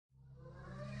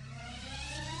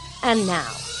And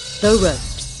now, The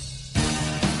Ropes.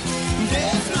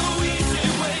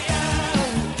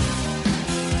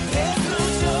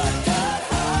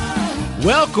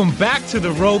 Welcome back to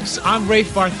The Ropes. I'm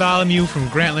Rafe Bartholomew from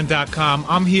Grantland.com.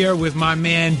 I'm here with my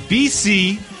man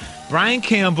BC, Brian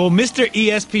Campbell, Mr.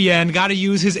 ESPN. Got to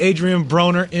use his Adrien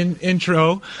Broner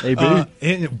intro. Hey,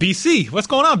 BC, what's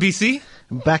going on, BC?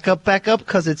 Back up,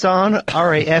 because it's on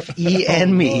R-A-F-E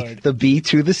and me, the B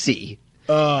to the C.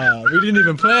 We didn't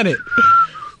even plan it.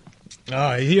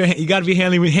 You got to be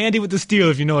handy with the steel,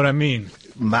 if you know what I mean.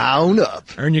 Mount up.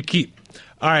 Earn your keep.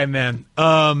 All right, man.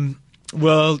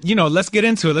 Well, let's get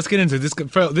into it.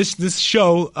 This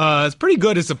show is pretty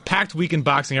good. It's a packed week in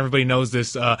boxing. Everybody knows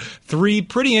this. 3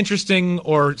 pretty interesting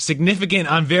or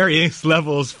significant on various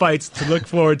levels fights to look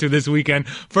forward to this weekend.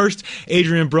 First,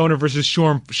 Adrien Broner versus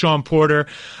Shawn Porter.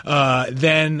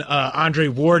 Then Andre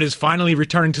Ward is finally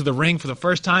returning to the ring for the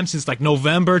first time since like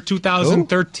November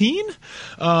 2013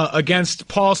 against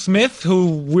Paul Smith, who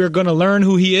we're going to learn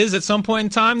who he is at some point in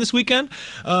time this weekend.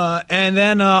 And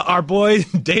then our boy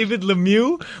David Lemieux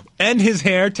and his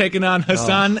hair taking on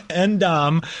Hassan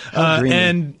Endam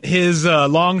and his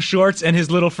long shorts and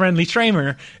his little friendly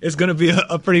trainer is going to be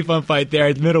a pretty fun fight there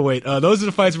at middleweight. Those are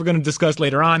the fights we're going to discuss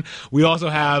later on. We also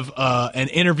have an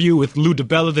interview with Lou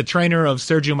DiBella, the trainer of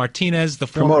Sergio Martinez, the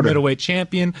former middleweight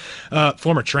champion,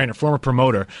 former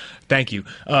promoter. Thank you.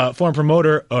 Former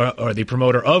promoter or the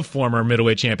promoter of former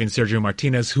middleweight champion Sergio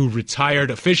Martinez, who retired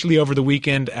officially over the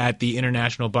weekend at the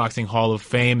International Boxing Hall of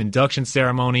Fame induction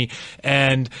ceremony.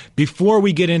 And before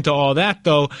we get into all that,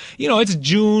 though, it's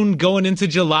June going into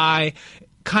July,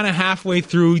 kind of halfway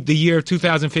through the year of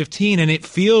 2015, and it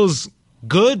feels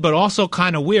good, but also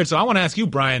kind of weird. So I want to ask you,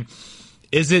 Brian,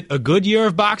 is it a good year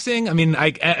of boxing? I mean, I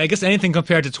guess anything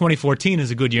compared to 2014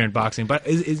 is a good year in boxing, but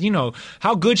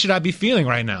how good should I be feeling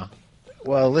right now?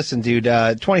 Well, listen, dude,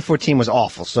 2014 was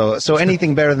awful, so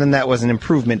anything better than that was an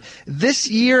improvement. This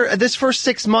year, this first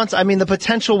 6 months, I mean, the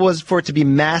potential was for it to be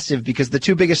massive because the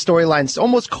 2 biggest storylines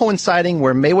almost coinciding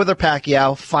were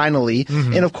Mayweather-Pacquiao, finally,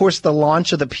 and, of course, the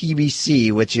launch of the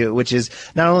PBC, which is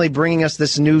not only bringing us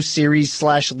this new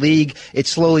series/league,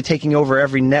 it's slowly taking over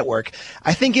every network.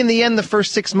 I think in the end, the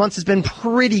first 6 months has been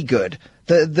pretty good.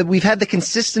 We've had the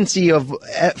consistency of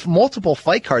multiple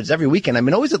fight cards every weekend. I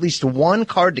mean, always at least one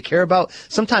card to care about,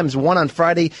 sometimes one on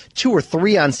Friday, 2 or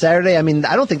 3 on Saturday. I mean,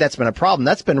 I don't think that's been a problem.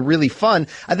 That's been really fun.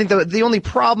 I think the only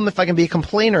problem, if I can be a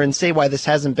complainer and say why this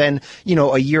hasn't been,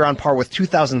 a year on par with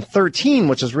 2013,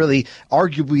 which is really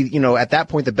arguably, at that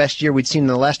point, the best year we'd seen in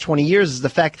the last 20 years, is the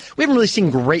fact we haven't really seen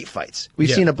great fights. We've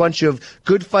seen a bunch of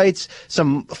good fights,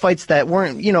 some fights that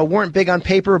weren't big on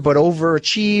paper, but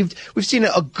overachieved. We've seen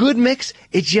a good mix.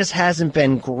 It just hasn't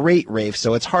been great, Rafe,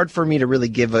 so it's hard for me to really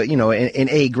give an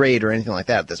A grade or anything like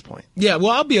that at this point. Yeah, well,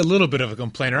 I'll be a little bit of a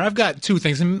complainer. I've got 2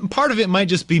 things, and part of it might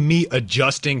just be me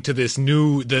adjusting to this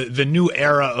the new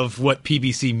era of what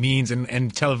PBC means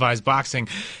and televised boxing.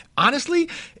 Honestly,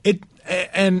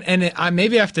 I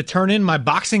maybe have to turn in my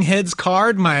Boxing Heads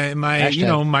card, my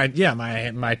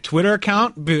Twitter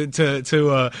account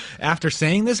to after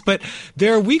saying this, but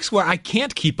there are weeks where I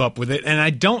can't keep up with it,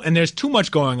 and there's too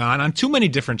much going on too many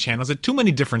different channels at too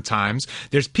many different times.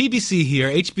 There's PBC here,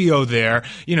 HBO there,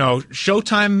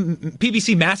 Showtime,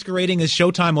 PBC masquerading as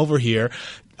Showtime over here,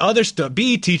 other stuff,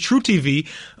 BET, True TV,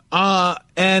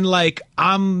 and like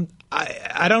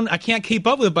I can't keep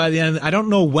up with it by the end. I don't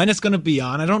know when it's going to be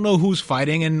on. I don't know who's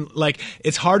fighting. And like,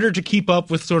 it's harder to keep up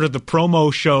with sort of the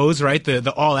promo shows, right?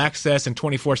 The all access and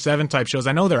 24/7 type shows.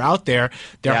 I know they're out there.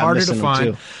 They're harder to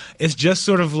find. It's just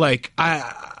sort of like,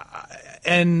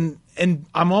 and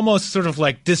I'm almost sort of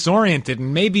like disoriented,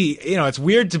 and maybe it's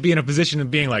weird to be in a position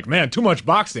of being like, man, too much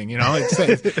boxing.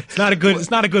 It's not a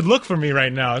good look for me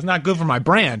right now. It's not good for my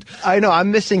brand. I know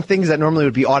I'm missing things that normally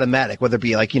would be automatic, whether it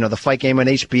be like the fight game on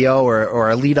HBO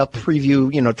or a lead up preview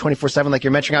 24/7 like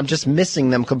you're mentioning. I'm just missing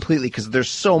them completely because there's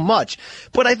so much.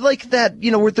 But I like that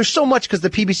there's so much because the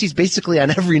PBC is basically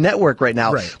on every network right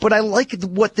now. Right. But I like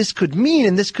what this could mean,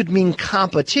 and this could mean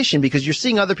competition because you're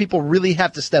seeing other people really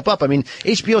have to step up. I mean,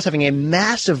 HBO is having a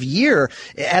massive year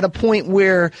at a point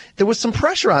where there was some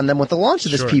pressure on them with the launch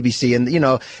of this PBC.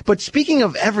 And, but speaking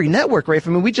of every network, Rafe,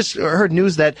 I mean, we just heard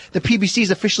news that the PBC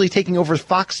is officially taking over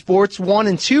Fox Sports 1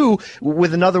 and 2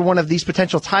 with another one of these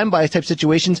potential time buy type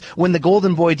situations when the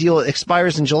Golden Boy deal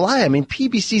expires in July. I mean,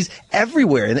 PBC's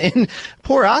everywhere. And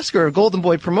poor Oscar of Golden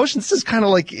Boy Promotions, this is kind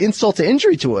of like insult to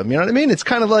injury to him. You know what I mean? It's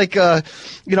kind of like, I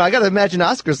got to imagine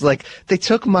Oscar's like, they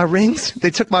took my rings,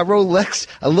 they took my Rolex.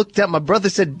 I looked at my brother,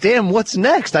 said, damn, what's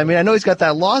next? I mean, I know he's got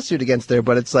that lawsuit against there,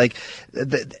 but it's like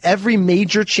every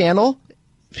major channel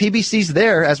PBC's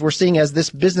there, as we're seeing, as this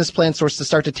business plan starts to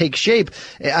start to take shape.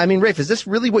 I mean, Rafe, is this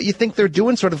really what you think they're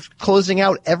doing, sort of closing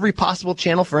out every possible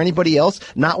channel for anybody else,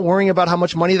 not worrying about how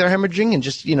much money they're hemorrhaging and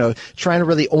just, trying to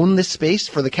really own this space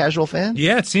for the casual fan?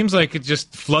 Yeah, it seems like it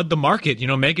just flood the market,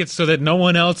 make it so that no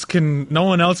one else can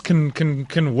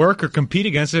work or compete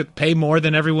against it, pay more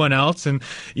than everyone else, and,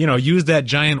 use that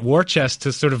giant war chest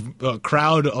to sort of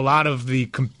crowd a lot of the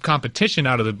competition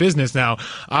out of the business. Now,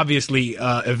 obviously,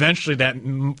 eventually that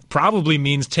probably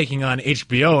means taking on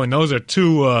HBO, and those are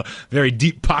two very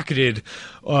deep-pocketed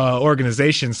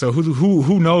organizations. So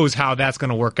who knows how that's going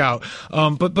to work out?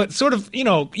 But sort of,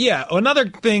 another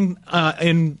thing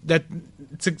in that,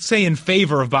 to say in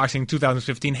favor of boxing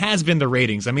 2015 has been the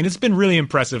ratings. I mean, it's been really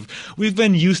impressive. We've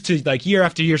been used to, like, year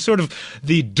after year, sort of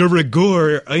the de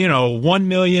rigueur, 1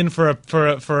 million for a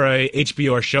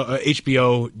HBO show,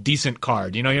 HBO decent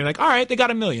card. You're like, all right, they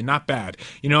got 1 million, not bad.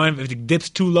 And if it dips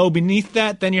too low beneath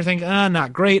that, then you're thinking,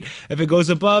 not great. If it goes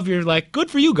above, you're like,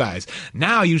 good for you guys.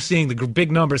 Now you're seeing the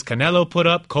big numbers Canelo put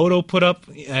up, Cotto put up,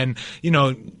 and,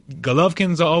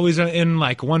 Golovkin's always in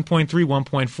like 1.3,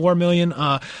 1.4 million.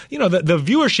 The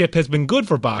viewership has been good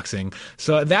for boxing.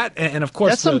 So that, and of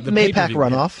course, that's some Maypac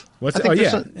runoff. What's it? Oh,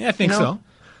 yeah. I think so.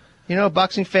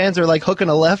 Boxing fans are like hooking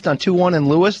a left on 2-1 in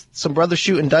Lewis. Some brothers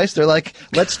shooting dice. They're like,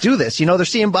 let's do this. They're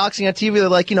seeing boxing on TV. They're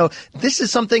like, this is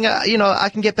something, I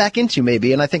can get back into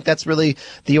maybe. And I think that's really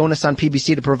the onus on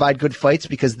PBC to provide good fights,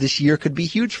 because this year could be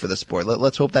huge for the sport.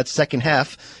 Let's hope that second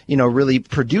half, really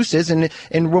produces. And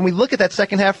when we look at that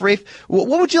second half, Rafe, what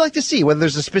would you like to see? Whether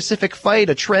there's a specific fight,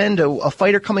 a trend, a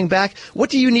fighter coming back, what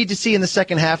do you need to see in the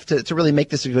second half to really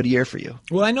make this a good year for you?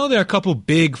 Well, I know there are a couple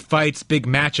big fights, big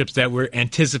matchups that we're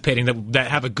anticipating that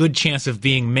have a good chance of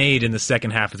being made in the second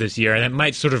half of this year, and it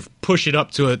might sort of push it up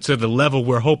to the level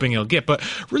we're hoping it'll get. But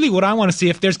really what I want to see,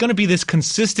 if there's going to be this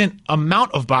consistent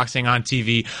amount of boxing on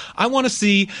TV, I want to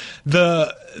see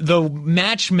the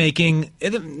matchmaking. I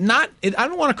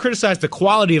don't want to criticize the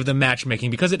quality of the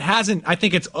matchmaking, because it hasn't. I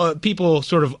think it's people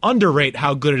sort of underrate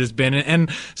how good it has been,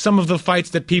 and some of the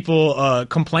fights that people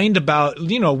complained about,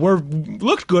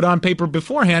 looked good on paper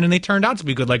beforehand, and they turned out to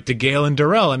be good, like DeGale and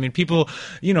Durrell. I mean, people,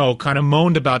 kind of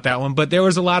moaned about that one, but there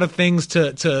was a lot of things we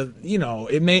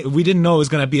didn't know it was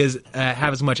going to be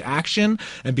have as much action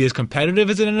and be as competitive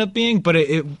as it ended up being, but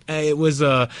it was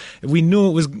we knew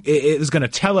it was going to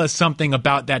tell us something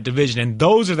about that division, and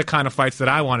those are the kind of fights that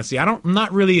I want to see. I'm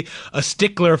not really a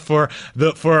stickler for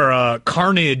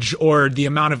carnage or the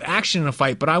amount of action in a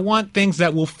fight, but I want things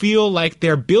that will feel like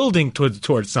they're building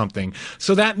towards something.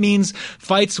 So that means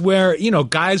fights where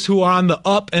guys who are on the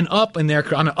up and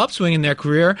they're on an upswing in their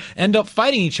career end up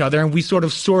fighting each other, and we sort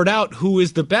of sort out who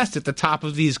is the best at the top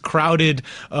of these crowded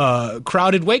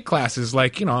weight classes,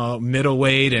 like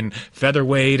middleweight and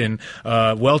featherweight and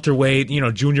welterweight,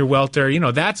 junior welter.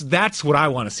 That's what I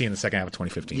want to see in the second half of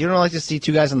 2015. You don't like to see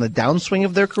two guys on the downswing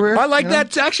of their career? I like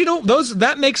that. Actually,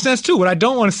 that makes sense too. What I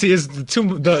don't want to see is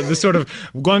the sort of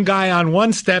one guy on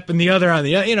one step and the other on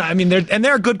the other. I mean,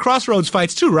 there are good crossroads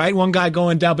fights too, right? One guy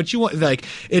going down, but you want, like,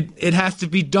 it has to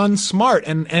be done smart,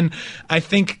 and I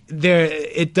think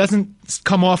it doesn't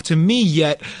come off to me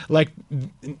yet like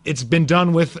it's been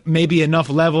done with maybe enough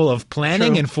level of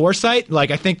planning and foresight.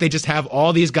 Like, I think they just have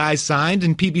all these guys signed,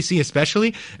 in PBC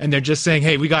especially, and they're just saying,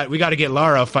 hey, we got to get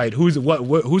Lara a fight. Who's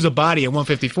a body at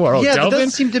 154? Oh, yeah, Delvin? There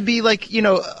doesn't seem to be like,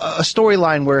 a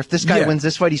storyline where if this guy wins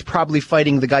this fight, he's probably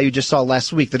fighting the guy you just saw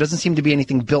last week. There doesn't seem to be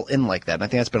anything built in like that, and I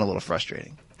think that's been a little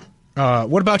frustrating.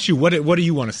 What about you? What do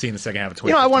you want to see in the second half of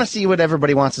 2015? I want to see what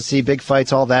everybody wants to see. Big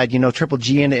fights, all that. Triple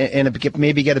G and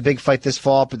maybe get a big fight this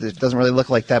fall, but it doesn't really look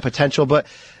like that potential. But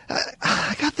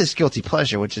I got this guilty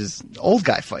pleasure, which is old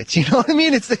guy fights. You know what I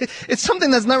mean? It's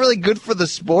something that's not really good for the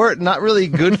sport, not really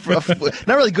good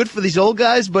for these old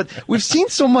guys. But we've seen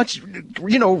so much,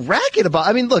 racket about.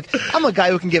 I mean, look, I'm a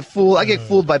guy who can get fooled. I get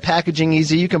fooled by packaging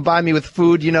easy. You can buy me with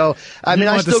food. I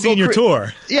still the senior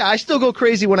tour. Yeah, I still go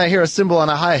crazy when I hear a cymbal on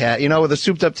a hi-hat, with a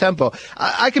souped up tempo.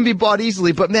 I can be bought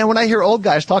easily, but man, when I hear old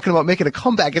guys talking about making a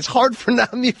comeback, it's hard for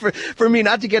me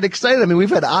not to get excited. I mean, we've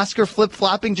had Oscar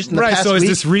flip-flopping just in the past week. So is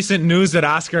this recent news that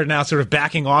Oscar now sort of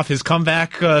backing off his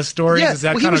comeback stories? Yeah, is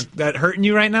that that hurting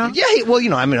you right now? Yeah,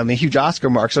 I'm a huge Oscar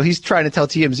mark, so he's trying to tell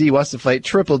TMZ he wants to fight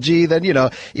Triple G. Then,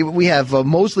 we have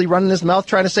Mosley running his mouth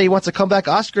trying to say he wants to come back.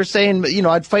 Oscar saying,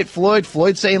 I'd fight Floyd.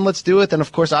 Floyd saying, let's do it. Then,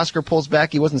 of course, Oscar pulls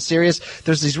back. He wasn't serious.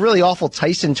 There's these really awful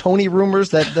Tyson-Tony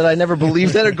rumors that I never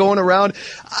believed that are going around.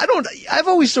 I've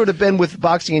always sort of been with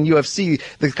boxing and UFC,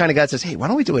 the kind of guy that says, hey, why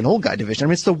don't we do an old guy division? I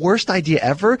mean, it's the worst idea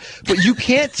ever, but you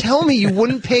can't tell me you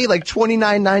wouldn't pay like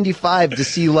 $29.95 to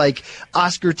see like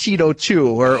Oscar Tito 2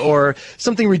 or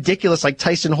something ridiculous like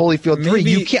Tyson Holyfield 3.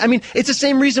 You can't. I mean, it's the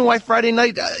same reason why Friday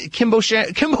night Kimbo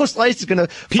Slice is going to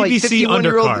fight PBC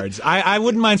 51-year-old. undercards. I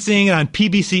wouldn't mind seeing it on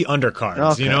PBC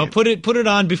undercards. Okay. You know, put it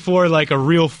on before like a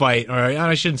real fight, or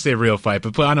I shouldn't say real fight,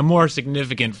 but put on a more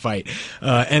significant fight,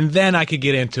 and then I could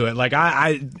get into it. Like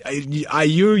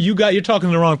you're talking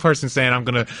to the wrong person saying I'm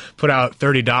going to put out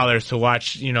 $30 to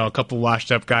watch, you know, a couple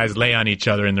washed up guys lay on each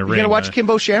other in the ring. You gonna watch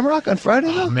Kimbo Shamrock on Friday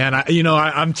though? Oh, man,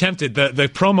 I'm tempted. The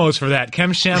promos for that,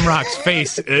 Kem Shamrock's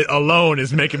face alone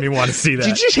is making me want to see that.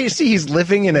 Did you see he's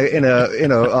living in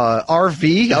a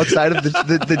RV outside of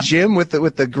the gym with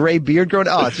the gray beard growing?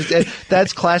 Oh, it's just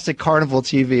that's classic carnival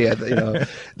TV. You know,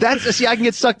 I can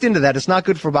get sucked into that. It's not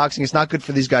good for boxing. It's not good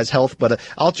for these guys' health. But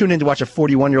I'll tune in to watch a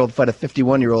 41-year-old fight a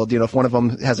 51-year-old. You know, if one of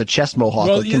them has a chest mohawk.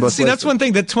 Well, like that's one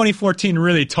thing that 2014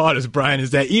 really taught us, Brian,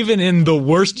 is that even in the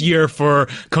worst year for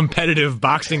competitive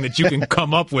boxing that you can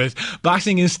come up with,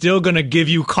 boxing is still going to give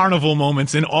you carnival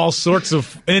moments in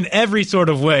every sort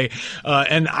of way,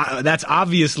 and that's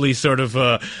obviously sort of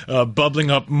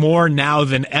bubbling up more now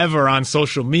than ever on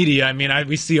social media. I mean,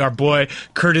 we see our boy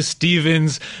Curtis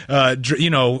Stevens,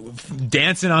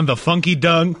 dancing on the funky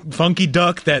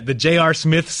duck, that the J.R.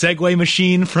 Smith Segway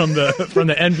machine from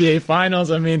the NBA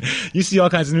Finals. I mean, you see all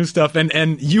kinds of new stuff,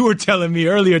 and you were telling me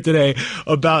earlier today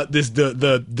about this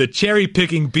the cherry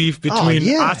picking beef between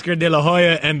Oscar De La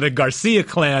Hoya and the Garcia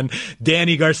clan.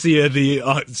 Danny Garcia, the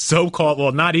so-called,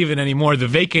 well, not even anymore, the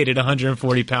vacated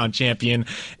 140-pound champion,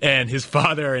 and his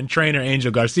father and trainer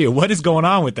Angel Garcia. What is going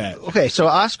on with that? Okay, so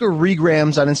Oscar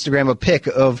regrams on Instagram a pic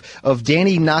of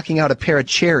Danny knocking out a pair of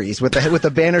cherries with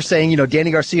a banner saying, you know,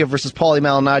 Danny Garcia versus Paulie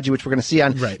Malignaggi, which we're going to see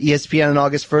on ESPN on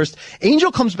August 1st.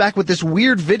 Angel comes back with this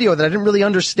weird video that I didn't really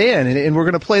understand, and we're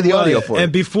going to play the audio for it.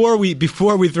 And before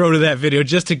we throw to that video,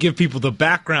 just to give people the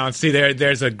background, see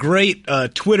there's a great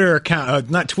Twitter account,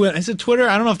 not Twitter, is it Twitter?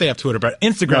 I don't know if they have Twitter, but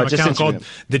Instagram account called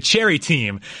The Cherry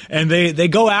Team, and they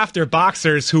go after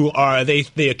boxers who are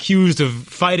they accused of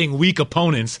fighting weak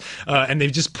opponents, and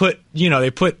they've just put, you know,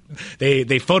 they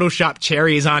Photoshop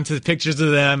cherries onto the pictures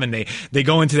of them, and they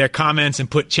go into their comments and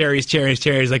put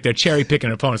cherries like they're cherry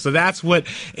picking opponents. So that's what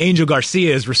Angel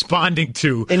Garcia is responding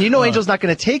to. And you know, Angel's not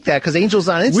going to take that because Angel's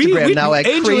on Instagram now at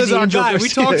Angel Crazy is our Angel guy.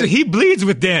 Garcia. He bleeds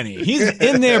with Danny. He's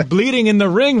in there bleeding in the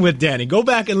ring with Danny. Go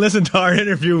back and listen to our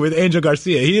interview with Angel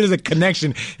Garcia. He has a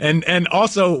connection. And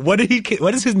also, what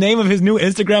is his name of his new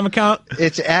Instagram account?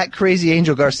 It's at Crazy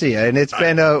Angel Garcia, and it's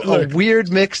been a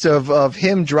weird mix of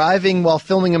him driving while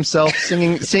filming himself,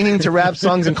 singing to rap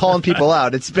songs and calling people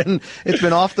out. It's been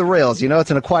off the rails. You know,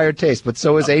 it's an acquired taste, but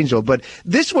so is Angel. But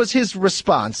this was his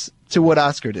response to what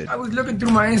Oscar did. I was looking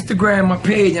through my Instagram, my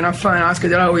page, and I find Oscar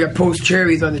De La Hoya post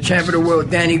cherries on the champ of the world,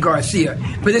 Danny Garcia.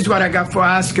 But this is what I got for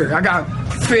Oscar. I got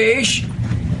fish,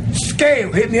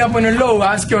 scale. Hit me up on the low,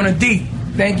 Oscar on a D.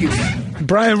 Thank you.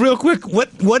 Brian, real quick,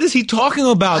 what is he talking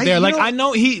about there? I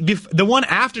know the one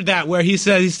after that where he's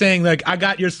saying like, I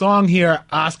got your song here,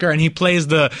 Oscar, and he plays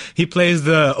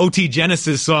the OT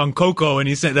Genesis song Coco, and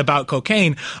he said about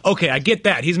cocaine. Okay, I get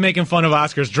that. He's making fun of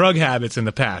Oscar's drug habits in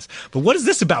the past. But what is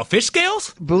this about? Fish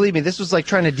scales? Believe me, this was like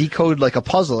trying to decode like a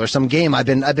puzzle or some game. I've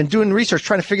been doing research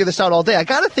trying to figure this out all day. I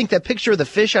got to think that picture of the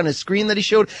fish on his screen that he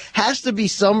showed has to be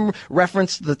some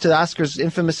reference to Oscar's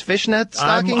infamous fishnet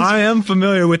stockings. I am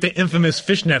familiar with the infamous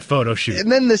fishnet photo shoot.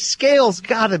 And then the scales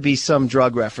got to be some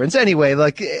drug reference. Anyway,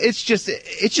 like it's just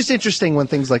interesting when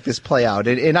things like this play out.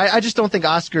 And I just don't think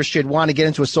Oscar should want to get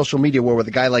into a social media war with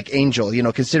a guy like Angel, you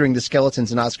know, considering the skeletons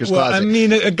in Oscar's closet. I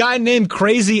mean, a guy named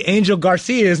Crazy Angel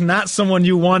Garcia is not someone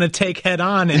you want to take head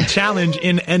on and challenge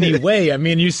in any way. I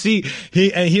mean, you see,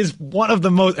 he's one of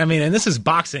the most, I mean, and this is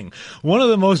boxing, one of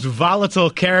the most volatile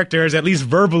characters, at least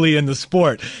verbally, in the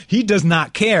sport. He does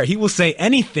not care. He will say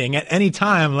anything at any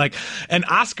time. Like, and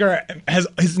Oscar has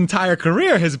his entire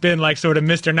career has been like sort of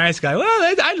Mr. Nice Guy. Well,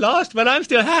 I lost, but I'm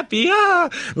still happy.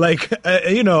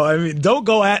 You know, I mean, don't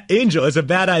go at Angel. It's a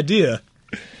bad idea.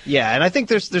 Yeah, and I think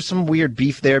there's some weird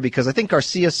beef there because I think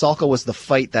Garcia-Salka was the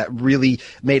fight that really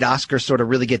made Oscar sort of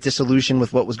really get disillusioned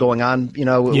with what was going on, you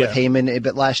know, with Heyman a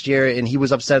bit last year, and he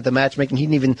was upset at the matchmaking.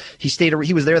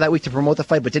 He was there that week to promote the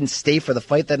fight, but didn't stay for the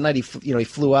fight that night. He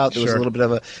flew out. There was a little bit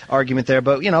of an argument there,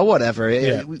 but you know, whatever.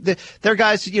 Yeah. They're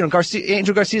guys, you know,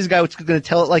 Angel Garcia's a guy who's going to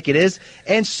tell it like it is,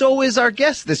 and so is our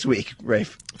guest this week,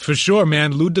 Rafe. For sure,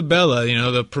 man. Lou DiBella, you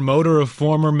know, the promoter of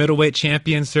former middleweight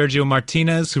champion Sergio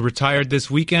Martinez, who retired this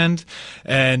weekend,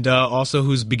 and also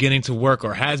who's beginning to work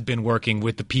or has been working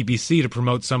with the PBC to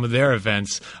promote some of their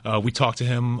events. We talked to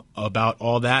him about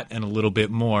all that and a little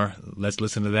bit more. Let's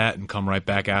listen to that and come right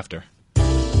back after.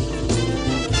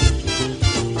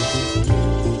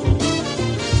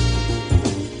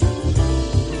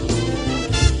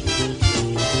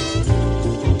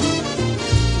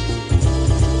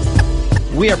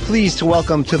 We are pleased to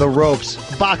welcome to the ropes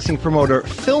boxing promoter,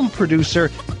 film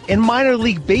producer, and minor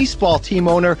league baseball team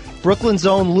owner, Brooklyn's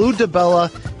own Lou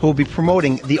DiBella, who will be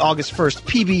promoting the August 1st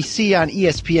PBC on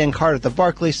ESPN card at the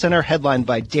Barclays Center, headlined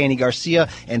by Danny Garcia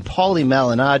and Paulie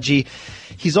Malignaggi.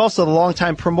 He's also the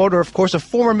longtime promoter, of course, of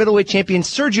former middleweight champion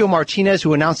Sergio Martinez,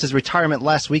 who announced his retirement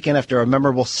last weekend after a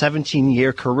memorable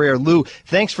 17-year career. Lou,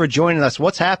 thanks for joining us.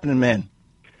 What's happening, man?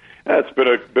 It's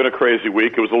been a crazy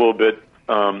week. It was a little bit,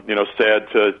 sad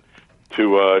to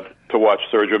watch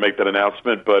Sergio make that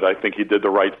announcement, but I think he did the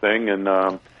right thing,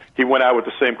 and he went out with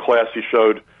the same class he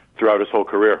showed throughout his whole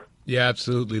career. Yeah,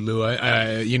 absolutely, Lou.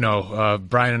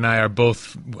 Brian and I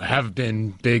have been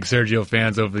big Sergio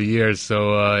fans over the years,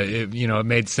 so it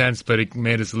made sense, but it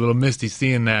made us a little misty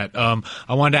seeing that.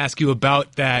 I wanted to ask you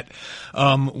about that.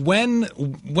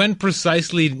 When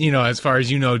precisely, as far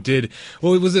as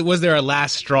was there a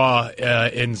last straw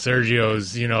in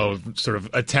Sergio's, sort of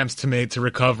attempts to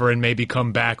recover and maybe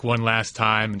come back one last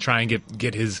time and try and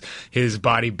get his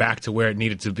body back to where it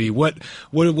needed to be? What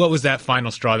was that final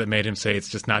straw that made him say it's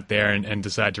just not there and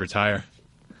decide to retire?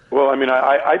 Well, I mean,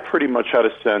 I pretty much had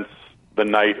a sense the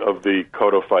night of the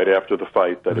Cotto fight, after the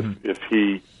fight, that if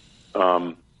he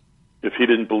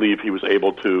didn't believe he was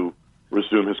able to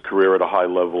resume his career at a high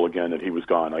level again, that he was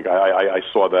gone. Like I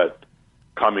saw that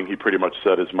coming. He pretty much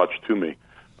said as much to me.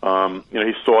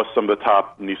 He saw some of the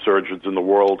top knee surgeons in the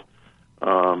world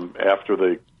after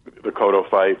the Cotto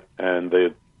fight, and they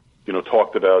had,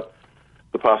 talked about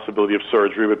the possibility of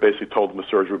surgery, but basically told him the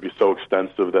surgery would be so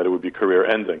extensive that it would be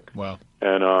career-ending. Wow.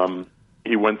 And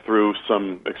he went through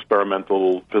some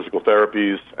experimental physical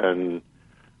therapies and,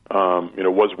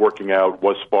 was working out,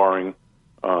 was sparring,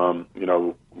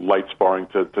 light sparring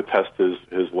to test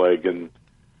his leg, and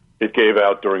it gave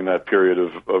out during that period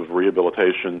of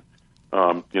rehabilitation,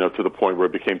 to the point where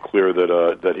it became clear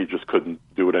that he just couldn't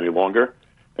do it any longer.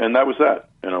 And that was that.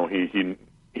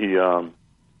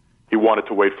 He wanted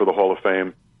to wait for the Hall of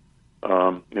Fame,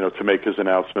 to make his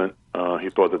announcement. He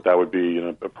thought that would be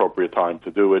an appropriate time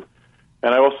to do it.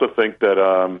 And I also think that,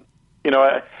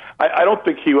 I don't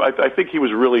think I think he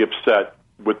was really upset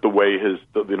with the way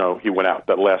he went out,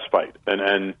 that last fight.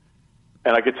 And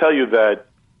I could tell you that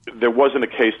there wasn't a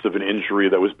case of an injury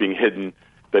that was being hidden,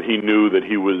 that he knew that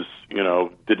he was,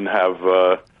 didn't have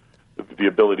the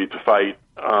ability to fight.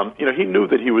 He knew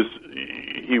that he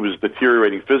was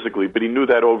deteriorating physically, but he knew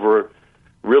that over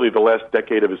really the last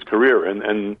decade of his career.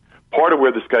 And part of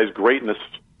where this guy's greatness,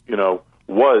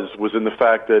 was in the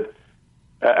fact that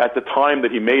at the time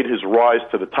that he made his rise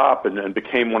to the top and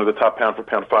became one of the top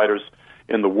pound-for-pound fighters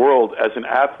in the world, as an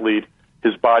athlete,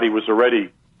 his body was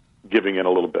already giving in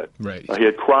a little bit. Right. He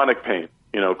had chronic pain,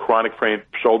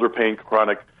 shoulder pain,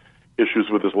 chronic issues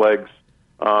with his legs.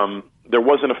 There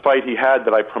wasn't a fight he had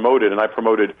that I promoted, and I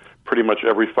promoted pretty much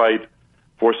every fight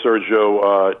for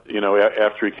Sergio,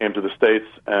 after he came to the States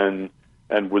and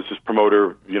was his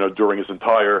promoter, during his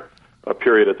entire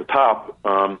period at the top.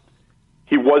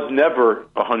 He was never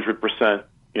 100%,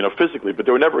 physically, but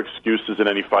there were never excuses in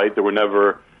any fight. There were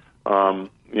never,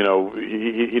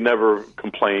 he never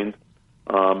complained.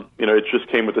 It just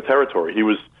came with the territory. He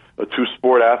was a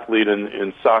two-sport athlete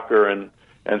in soccer and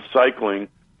cycling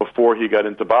before he got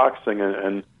into boxing,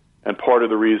 and part of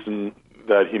the reason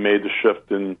that he made the shift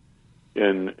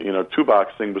to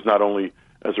boxing was not only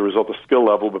as a result of skill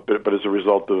level, but as a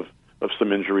result of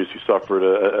some injuries he suffered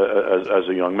as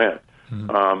a young man.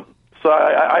 Mm-hmm. So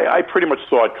I pretty much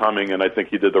saw it coming, and I think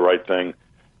he did the right thing.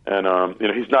 And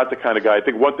he's not the kind of guy. I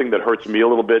think one thing that hurts me a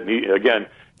little bit, and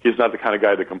he's not the kind of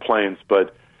guy that complains,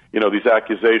 but these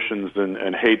accusations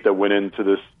and hate that went into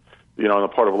this, on the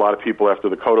part of a lot of people after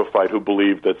the Cotto fight, who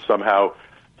believed that somehow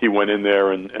he went in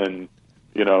there and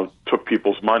took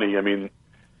people's money. I mean,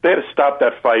 they had to stop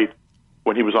that fight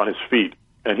when he was on his feet,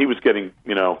 and he was getting,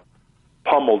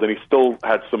 pummeled, and he still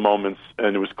had some moments,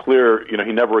 and it was clear,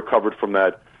 he never recovered from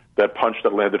that punch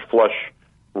that landed flush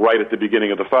right at the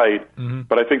beginning of the fight. Mm-hmm.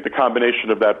 But I think the combination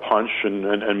of that punch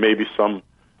and maybe some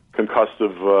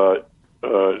concussive,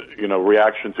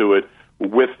 reaction to it,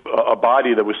 with a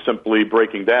body that was simply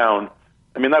breaking down,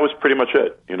 I mean, that was pretty much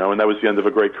it, and that was the end of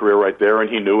a great career right there, and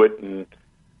he knew it, and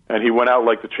he went out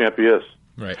like the champ he is.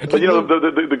 Right. But,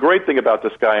 the great thing about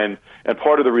this guy, and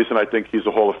part of the reason I think he's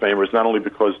a Hall of Famer, is not only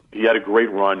because he had a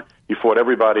great run, he fought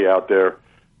everybody out there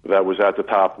that was at the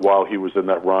top while he was in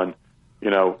that run.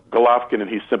 Golovkin and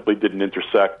he simply didn't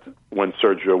intersect when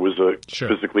Sergio was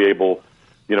physically able,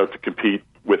 to compete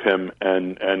with him,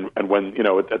 and when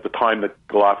at the time that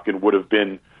Golovkin would have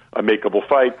been a makeable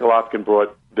fight, Golovkin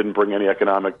didn't bring any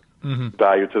economic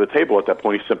value to the table at that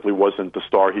point. He simply wasn't the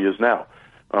star he is now,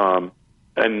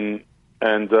 and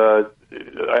And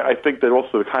I think that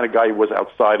also the kind of guy he was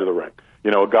outside of the ring.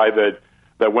 A guy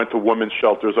that went to women's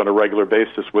shelters on a regular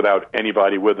basis without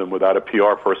anybody with him, without a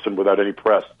PR person, without any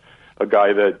press. A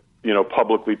guy that,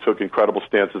 publicly took incredible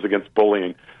stances against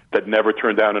bullying, that never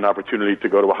turned down an opportunity to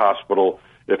go to a hospital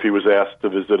if he was asked to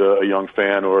visit a young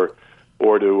fan or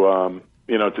to,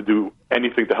 to do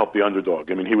anything to help the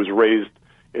underdog. I mean, he was raised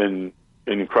in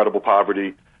incredible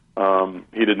poverty.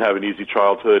 He didn't have an easy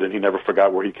childhood, and he never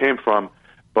forgot where he came from.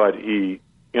 But he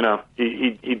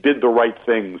did the right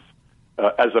things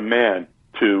as a man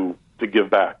to give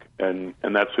back, and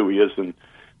that's who he is, and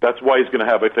that's why he's going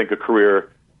to have, I think, a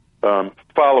career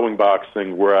following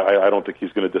boxing where I don't think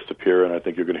he's going to disappear, and I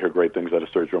think you're going to hear great things out of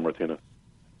Sergio Martinez.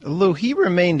 Lou, he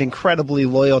remained incredibly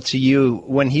loyal to you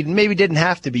when he maybe didn't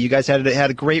have to be. You guys had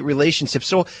a great relationship.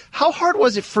 So how hard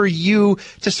was it for you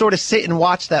to sort of sit and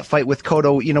watch that fight with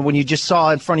Cotto, when you just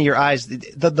saw in front of your eyes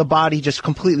the body just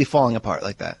completely falling apart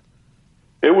like that?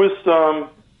 It was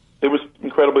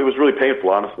incredible. It was really painful,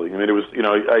 honestly. I mean, it was,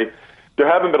 there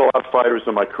haven't been a lot of fighters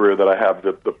in my career that I have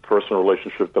the personal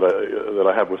relationship that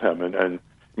I have with him. And I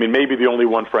mean, maybe the only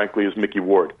one, frankly, is Mickey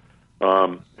Ward.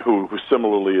 Who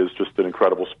similarly is just an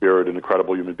incredible spirit, an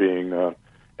incredible human being,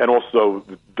 and also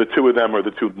the two of them are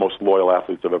the two most loyal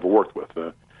athletes I've ever worked with.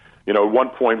 At one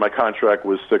point my contract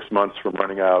was 6 months from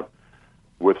running out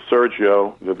with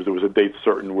Sergio. There was a date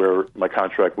certain where my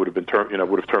contract would have been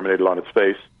would have terminated on its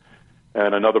face,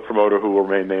 and another promoter who will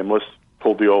remain nameless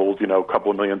pulled the old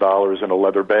couple $1 million in a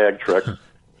leather bag trick,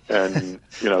 and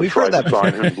tried to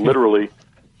sign him literally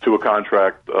to a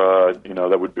contract,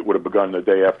 that would have begun the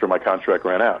day after my contract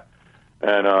ran out,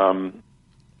 and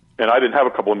I didn't have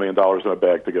a couple $1 million in a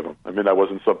bag to give him. I mean, that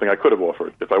wasn't something I could have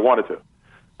offered if I wanted to.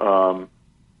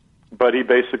 But he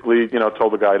basically,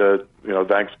 told the guy to,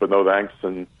 thanks but no thanks,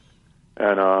 and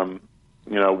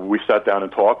we sat down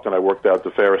and talked, and I worked out the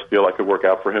fairest deal I could work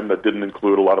out for him that didn't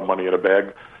include a lot of money in a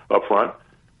bag up front.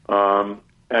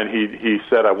 And he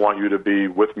said, I want you to be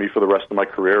with me for the rest of my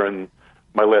career, and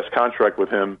my last contract with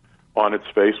him on its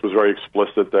face was very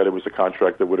explicit that it was a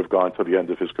contract that would have gone to the end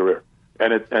of his career.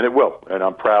 And it will. And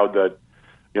I'm proud that,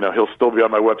 he'll still be on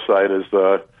my website as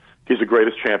he's the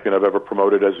greatest champion I've ever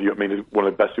promoted, one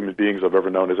of the best human beings I've ever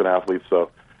known as an athlete.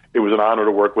 So it was an honor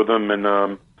to work with him, and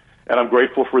I'm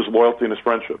grateful for his loyalty and his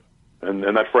friendship. And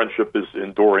that friendship is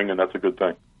enduring, and that's a good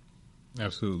thing.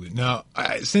 Absolutely. Now,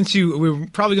 we're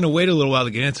probably going to wait a little while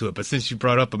to get into it, but since you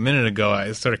brought up a minute ago,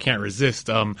 I sort of can't resist.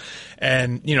 And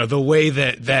the way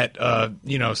that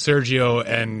Sergio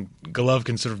and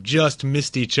Golovkin sort of just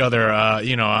missed each other,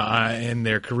 in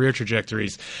their career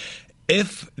trajectories.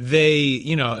 If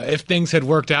if things had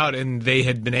worked out and they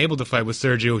had been able to fight with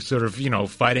Sergio, sort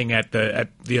of, fighting at the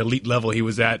elite level he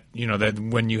was at, that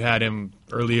when you had him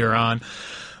earlier on,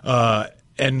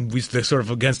 and they're sort of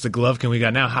against the Golovkin we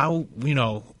got now. How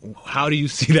do you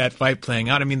see that fight playing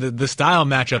out? I mean, the style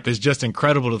matchup is just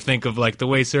incredible to think of, like the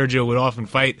way Sergio would often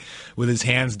fight with his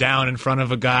hands down in front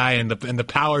of a guy, and the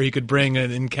power he could bring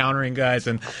in countering guys,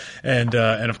 and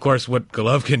of course what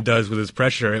Golovkin does with his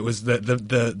pressure. It was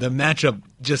the matchup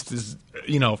just is,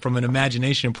 from an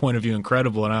imagination point of view,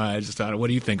 incredible. And I just thought, what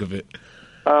do you think of it?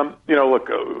 Look,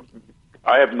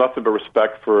 I have nothing but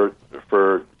respect for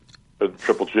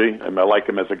Triple G. I mean, I like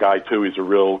him as a guy too. He's a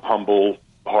real humble,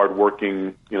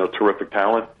 hardworking, terrific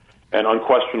talent, and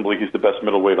unquestionably, he's the best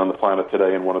middleweight on the planet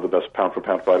today, and one of the best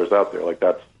pound-for-pound fighters out there. Like,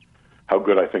 that's how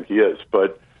good I think he is.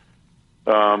 But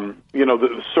the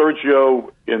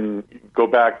Sergio, go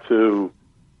back to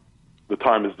the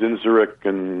time of Zinzerich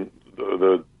and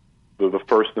the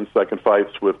first and second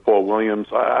fights with Paul Williams.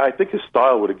 I think his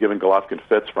style would have given Golovkin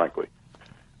fits, frankly.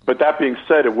 But that being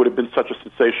said, it would have been such a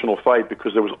sensational fight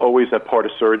because there was always that part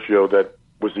of Sergio that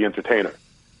was the entertainer.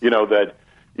 He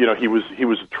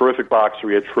was a terrific boxer.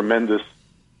 He had tremendous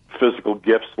physical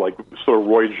gifts, like sort of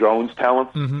Roy Jones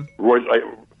talent. Mm-hmm.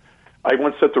 I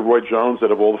once said to Roy Jones that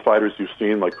of all the fighters you've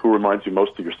seen, like, who reminds you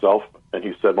most of yourself? And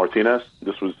he said Martinez.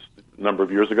 This was a number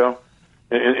of years ago.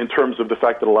 In terms of the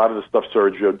fact that a lot of the stuff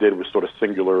Sergio did was sort of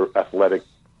singular, athletic,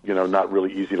 not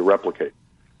really easy to replicate.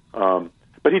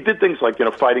 But he did things like,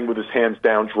 fighting with his hands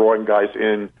down, drawing guys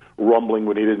in, rumbling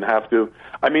when he didn't have to.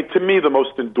 I mean, to me, the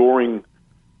most enduring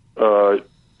 3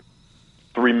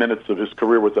 minutes of his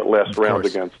career was that last round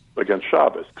against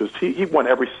Chavez, because he won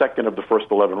every second of the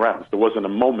first 11 rounds. There wasn't a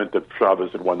moment that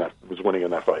Chavez was winning in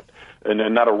that fight, and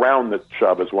not a round that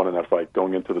Chavez won in that fight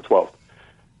going into the 12th.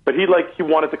 But he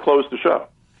wanted to close the show.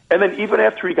 And then even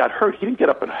after he got hurt, he didn't get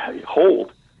up and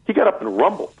hold. He got up and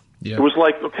rumbled. Yeah. It was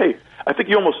like, okay, I think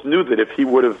he almost knew that if he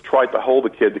would have tried to hold the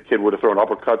kid would have thrown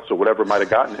uppercuts or whatever might have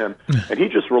gotten him. And he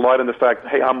just relied on the fact,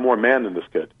 hey, I'm more man than this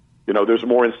kid. There's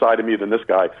more inside of me than this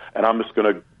guy, and I'm just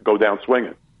going to go down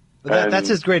swinging. That's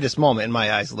his greatest moment in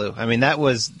my eyes, Lou. I mean, that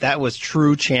was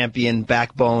true champion,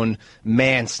 backbone,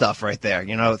 man stuff right there.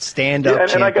 Stand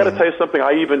up. And I got to tell you something.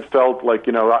 I even felt like,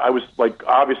 I was like,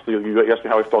 obviously, you asked me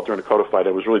how I felt during the Cotto fight.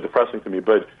 It was really depressing to me,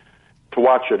 but to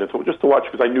watch it, and just to watch,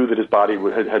 because I knew that his body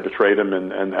had betrayed him,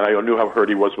 and I knew how hurt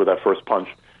he was with that first punch,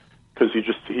 because he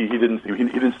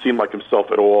didn't seem like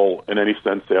himself at all in any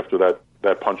sense after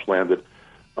that punch landed.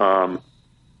 But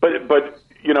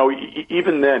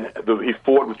even then, he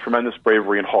fought with tremendous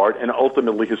bravery and heart, and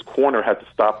ultimately his corner had to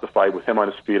stop the fight with him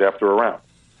on his feet after a round.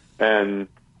 And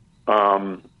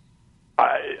the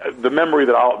memory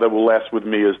that will last with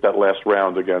me is that last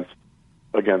round against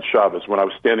Chavez, when I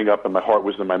was standing up and my heart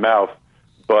was in my mouth,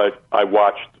 but I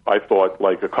thought,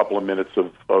 like a couple of minutes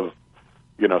of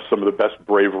some of the best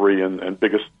bravery and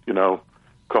biggest,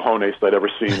 cojones I'd ever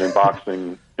seen in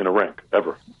boxing in a ring,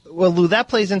 ever. Well, Lou, that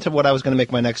plays into what I was going to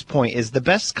make my next point, is the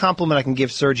best compliment I can give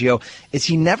Sergio is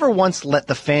he never once let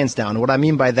the fans down. What I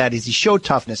mean by that is he showed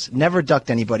toughness, never ducked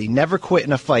anybody, never quit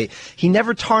in a fight. He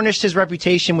never tarnished his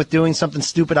reputation with doing something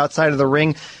stupid outside of the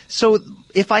ring. So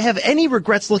if I have any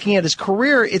regrets looking at his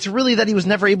career, it's really that he was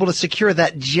never able to secure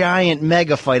that giant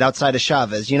mega fight outside of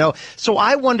Chavez, So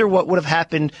I wonder what would have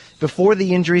happened before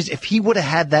the injuries if he would have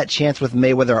had that chance with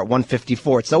Mayweather at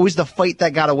 154. It's always the fight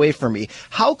that got away from me.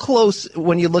 How close,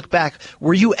 when you look back,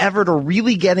 were you ever to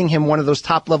really getting him one of those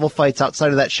top-level fights outside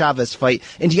of that Chavez fight?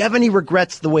 And do you have any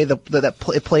regrets the way that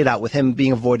it played out with him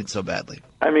being avoided so badly?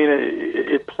 I mean,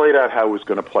 it played out how it was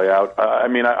going to play out. I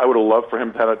would have loved for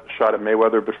him to have a shot at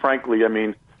Mayweather, but frankly,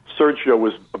 Sergio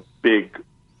was a big,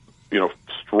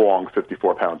 strong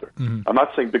 54-pounder. Mm-hmm. I'm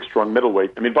not saying big, strong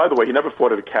middleweight. By the way, he never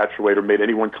fought at a catchweight or made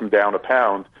anyone come down a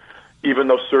pound, even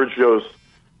though Sergio's,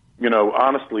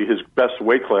 honestly, his best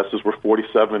weight classes were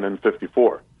 47 and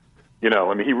 54.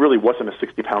 He really wasn't a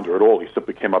 60-pounder at all. He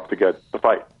simply came up to get the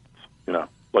fight.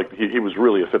 He was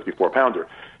really a 54-pounder.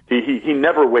 He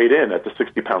never weighed in at the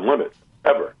 60-pound limit,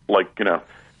 ever.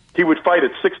 He would fight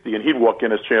at 60, and he'd walk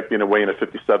in as champion and weigh in at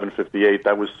 57, 58.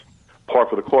 That was par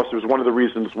for the course. It was one of the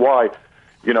reasons why,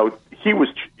 he was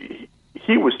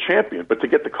champion, but to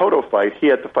get the Cotto fight, he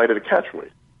had to fight at a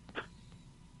catchweight.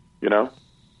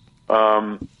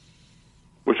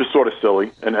 Which is sort of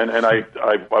silly. And I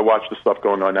watch the stuff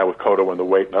going on now with Cotto and the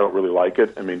weight, and I don't really like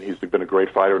it. He's been a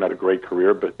great fighter and had a great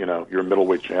career, but, you're a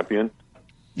middleweight champion.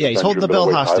 Yeah, he's holding the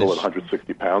belt hostage. Title at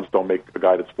 160 pounds. Don't make a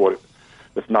guy that's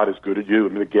not as good as you.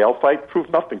 The Gale fight proved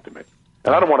nothing to me.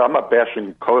 And I'm not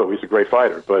bashing Cotto. He's a great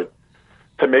fighter, but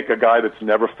to make a guy that's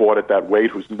never fought at that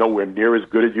weight, who's nowhere near as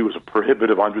good as you, is a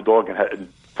prohibitive underdog,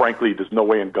 and frankly, there's no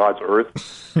way in God's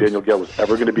earth Daniel Gale was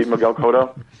ever going to beat Miguel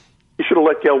Cotto. He should have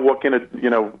let Gale walk in at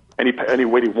any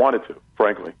weight he wanted to,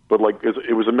 frankly. But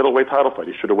it was a middleweight title fight.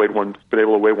 He should have been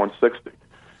able to weigh 160.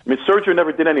 Sergio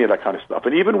never did any of that kind of stuff.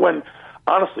 And even when,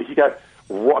 honestly, he got.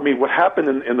 What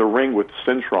happened in the ring with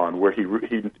Cintron, where he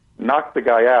knocked the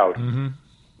guy out, mm-hmm.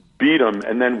 beat him,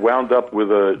 and then wound up with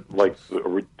a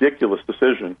ridiculous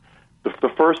decision. The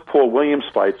first Paul Williams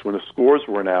fights, when the scores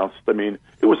were announced,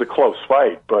 it was a close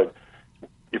fight, but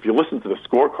if you listen to the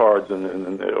scorecards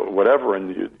and whatever,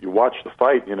 and you watch the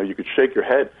fight, you could shake your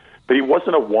head. But he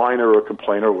wasn't a whiner or a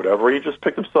complainer or whatever. He just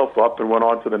picked himself up and went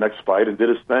on to the next fight and did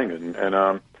his thing.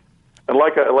 And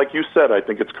like you said, I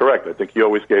think it's correct. I think he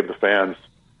always gave the fans,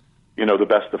 the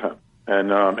best of him,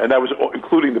 and that was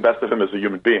including the best of him as a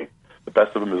human being, the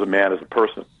best of him as a man, as a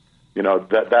person.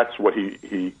 That's what he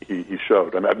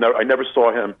showed. I never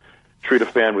saw him treat a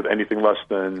fan with anything less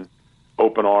than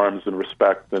open arms and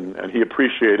respect, and he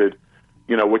appreciated,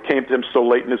 what came to him so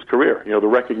late in his career. The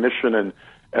recognition and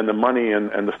the money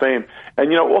and the fame,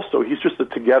 and also he's just a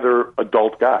together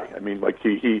adult guy.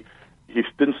 He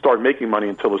didn't start making money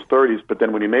until his 30s, but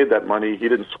then when he made that money, he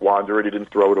didn't squander it, he didn't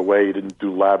throw it away, he didn't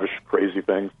do lavish, crazy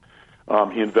things.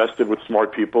 He invested with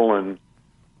smart people, and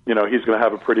he's going to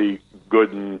have a pretty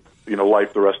good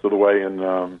life the rest of the way.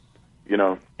 And he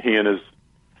and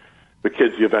the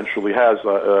kids he eventually has,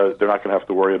 they're not going to have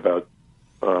to worry about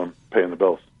paying the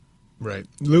bills. Right.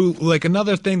 Lou,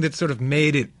 another thing that sort of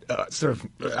made it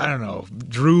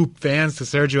drew fans to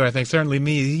Sergio, I think, certainly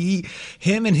me,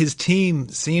 him and his team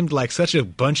seemed like such a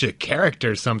bunch of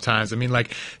characters sometimes.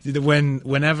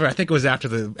 Whenever, I think it was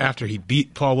after he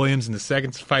beat Paul Williams in the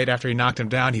second fight, after he knocked him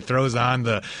down, he throws on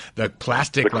the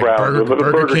plastic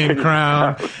Burger King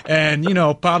crown. And,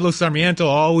 Pablo Sarmiento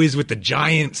always with the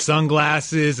giant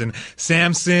sunglasses, and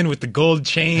Samson with the gold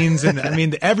chains. And,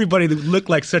 everybody looked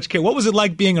like such kids. What was it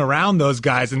like being around those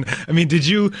guys? And,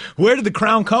 where did the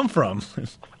crown come come from?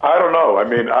 I don't know. I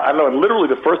mean, I don't know. And literally,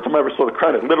 the first time I ever saw the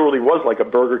crown, it literally was like a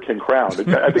Burger King crown.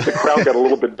 I think the crown got a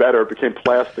little bit better. It became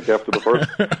plastic after the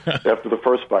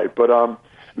first fight. But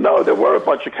no, there were a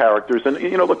bunch of characters, and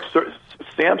look,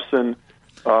 Samson.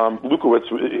 Lukowitz,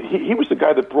 he was the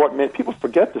guy that brought people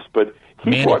forget this, but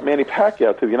he brought Manny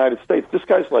Pacquiao to the United States. This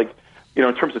guy's like,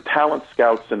 in terms of talent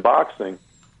scouts in boxing,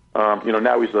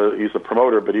 now he's a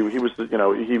promoter, but he was,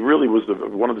 he really was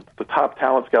one of the top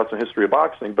talent scouts in the history of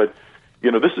boxing. But,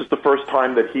 this is the first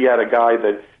time that he had a guy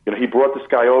that, he brought this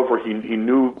guy over. He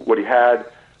knew what he had.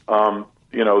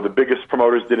 The biggest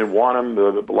promoters didn't want him.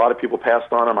 A lot of people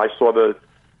passed on him. I saw the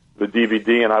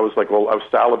DVD and I was like, I was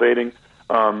salivating.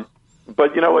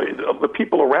 But the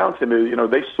people around him,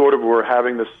 they sort of were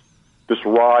having this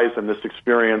rise and this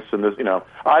experience, and this,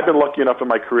 I've been lucky enough in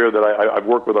my career that I've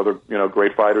worked with other,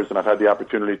 great fighters, and I've had the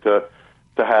opportunity to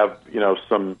have,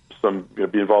 some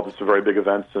be involved in some very big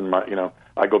events, and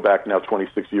I go back now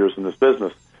 26 years in this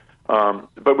business. But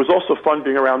it was also fun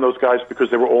being around those guys because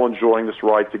they were all enjoying this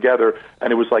ride together,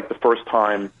 and it was like the first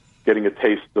time getting a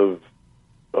taste of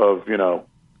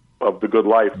the good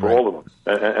life for all of them.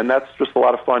 And that's just a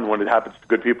lot of fun when it happens to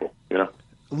good people,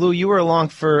 Lou, you were along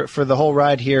for the whole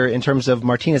ride here in terms of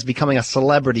Martinez becoming a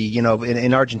celebrity,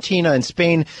 in Argentina and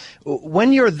Spain.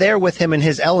 When you're there with him in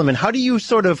his element, how do you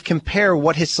sort of compare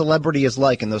what his celebrity is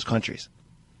like in those countries?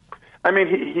 I mean,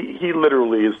 he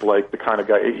literally is like the kind of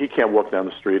guy, he can't walk down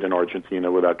the street in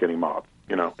Argentina without getting mobbed,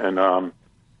 and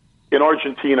in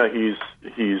Argentina,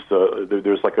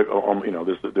 there's like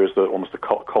there's almost a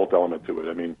cult element to it.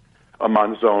 I mean, a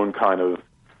Monzon kind of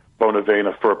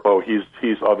Bonavena, Firpo,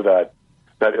 he's of that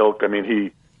ilk. I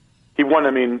mean, he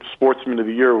won, Sportsman of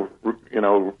the Year,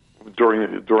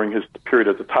 during his period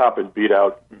at the top and beat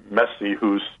out Messi,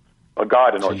 who's a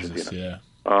god in Argentina.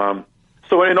 Yeah.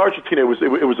 So in Argentina,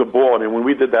 it was a ball. I mean, when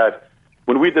we did that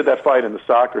fight in the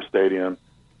soccer stadium,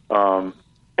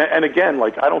 and again,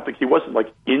 like, I don't think he wasn't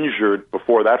like injured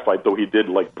before that fight, though he did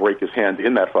like break his hand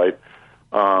in that fight,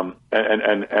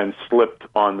 and slipped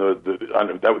on there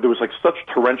was like such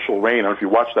torrential rain. I don't know if you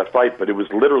watched that fight, but it was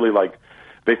literally like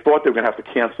they thought they were going to have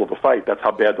to cancel the fight. That's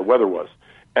how bad the weather was,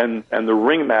 and the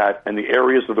ring mat and the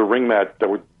areas of the ring mat that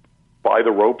were by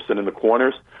the ropes and in the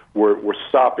corners were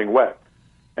sopping wet,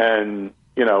 and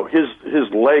his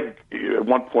leg at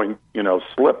one point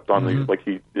slipped on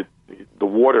the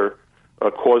water.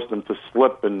 Caused him to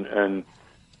slip, and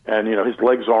his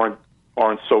legs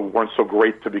weren't so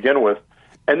great to begin with,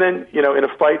 and then in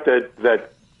a fight that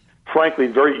frankly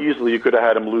very easily you could have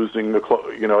had him losing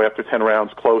after 10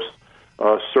 rounds close,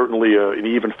 certainly an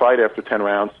even fight after 10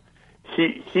 rounds.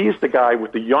 He's the guy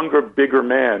with the younger, bigger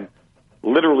man,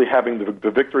 literally having the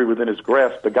victory within his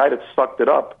grasp. The guy that sucked it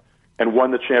up and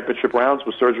won the championship rounds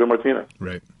was Sergio Martinez.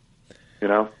 Right.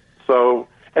 So.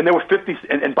 And there were 50,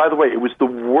 and by the way, it was the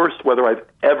worst weather I've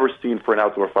ever seen for an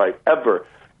outdoor fight, ever.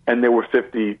 And there were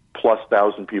 50-plus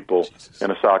thousand people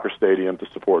in a soccer stadium to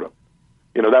support him.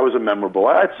 That was a memorable.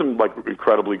 I had some like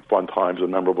incredibly fun times and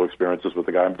memorable experiences with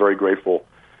the guy. I'm very grateful,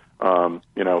 for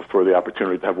the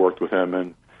opportunity to have worked with him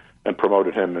and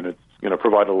promoted him, and it's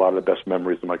provided a lot of the best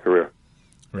memories of my career.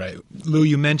 Right. Lou,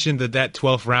 you mentioned that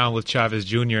 12th round with Chavez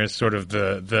Jr. is sort of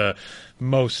the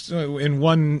most, in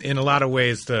a lot of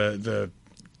ways, the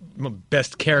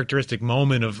best characteristic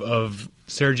moment of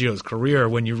Sergio's career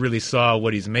when you really saw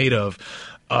what he's made of.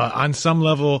 On some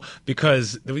level,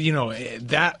 because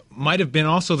that might have been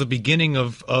also the beginning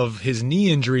of his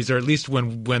knee injuries, or at least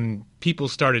when people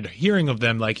started hearing of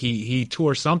them, like he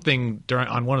tore something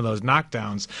on one of those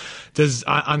knockdowns. Does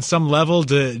on some level,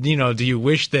 do you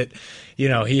wish that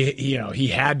he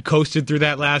had coasted through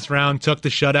that last round, took the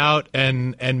shutout,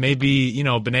 and maybe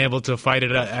been able to fight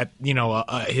it at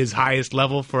his highest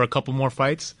level for a couple more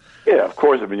fights? Yeah, of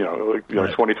course. I mean,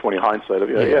 20/20 hindsight.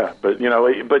 Yeah. But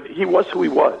but he was who he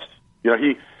was.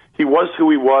 He was who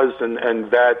he was,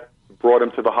 and that brought him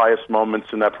to the highest moments,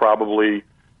 and that probably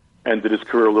ended his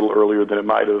career a little earlier than it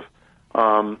might have.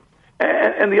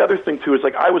 And the other thing too is,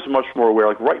 like, I was much more aware.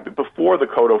 Like, right before the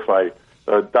Cotto fight,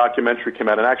 a documentary came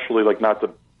out, and actually, like, not to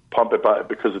pump it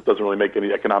because it doesn't really make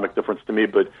any economic difference to me,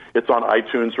 but it's on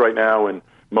iTunes right now and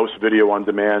most video on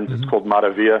demand. Mm-hmm. It's called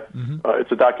Maravilla. Mm-hmm.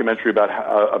 It's a documentary about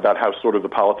how sort of the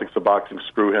politics of boxing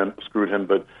screwed him,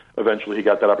 but eventually he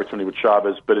got that opportunity with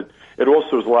Chavez. But it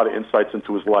also has a lot of insights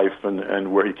into his life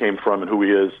and where he came from and who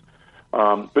he is.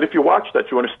 But if you watch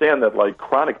that, you understand that, like,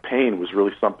 chronic pain was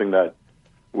really something that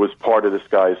was part of this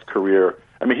guy's career.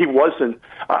 I mean, he wasn't.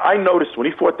 I noticed when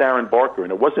he fought Darren Barker,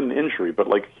 and it wasn't an injury, but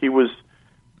like he was.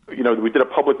 We did a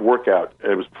public workout.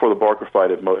 It was before the Barker fight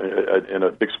in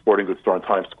a big sporting goods store in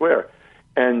Times Square,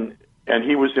 and and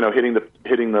he was,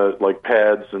 hitting the like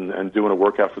pads and doing a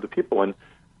workout for the people. And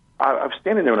I was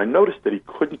standing there and I noticed that he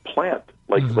couldn't plant.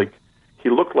 Like he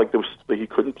looked like he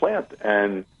couldn't plant.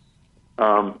 And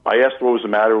I asked what was the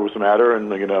matter. And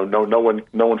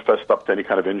no one fessed up to any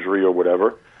kind of injury or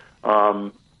whatever.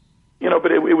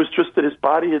 But it was just that his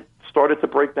body had started to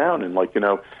break down, and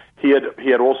he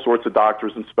had all sorts of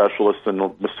doctors and specialists and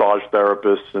massage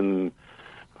therapists and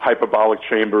hyperbolic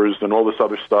chambers and all this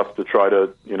other stuff to try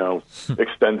to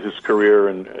extend his career,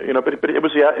 and but it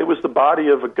was the body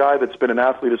of a guy that's been an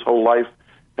athlete his whole life,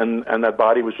 and that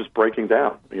body was just breaking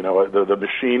down. The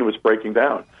machine was breaking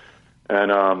down,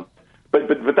 and but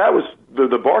that was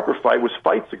the Barker fight was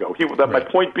fights ago. My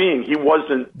point being, he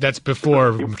wasn't. That's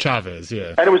before Chavez,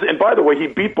 yeah. And by the way, he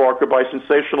beat Barker by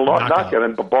sensational knockout.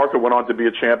 And Barker went on to be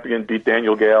a champion, beat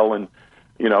Daniel Gale, and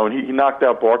he knocked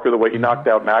out Barker the way he knocked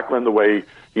out Macklin, the way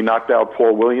he knocked out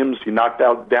Paul Williams. He knocked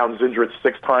down Zinzerich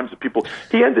 6 times.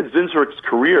 He ended Zinzerich's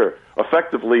career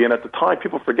effectively, and at the time,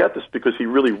 people forget this because he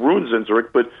really ruined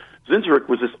Zinzerich. But Zinzerich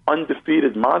was this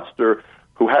undefeated monster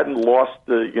who hadn't lost,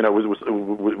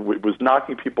 was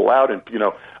knocking people out. And,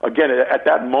 again, at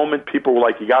that moment, people were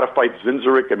like, you got to fight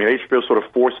Zinzerich. I mean, HBO sort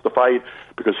of forced the fight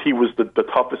because he was the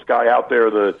toughest guy out there,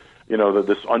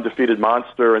 this undefeated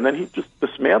monster. And then he just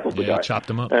dismantled the guy. He chopped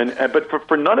him up. But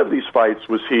for none of these fights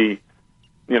was he,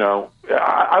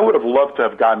 I would have loved to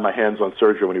have gotten my hands on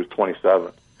Sergio when he was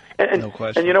 27. No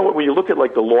question. And you know what, when you look at,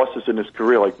 the losses in his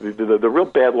career, the real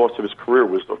bad loss of his career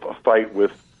was a fight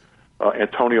with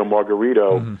Antonio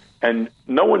Margarito, and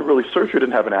no one really. Sergio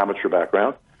didn't have an amateur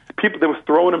background. They were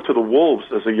throwing him to the wolves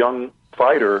as a young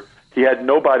fighter. He had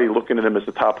nobody looking at him as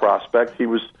a top prospect. He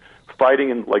was fighting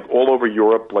in all over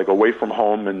Europe, away from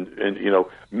home, and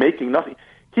making nothing.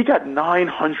 He got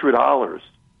 $900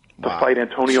 to fight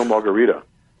Antonio Margarito.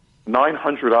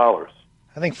 $900.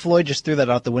 I think Floyd just threw that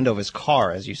out the window of his car,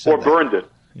 as you said. Or burned it.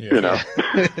 Yeah.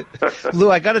 Lou,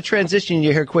 I got to transition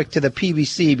you here quick to the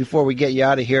PBC before we get you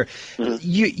out of here.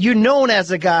 You're known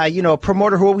as a guy, a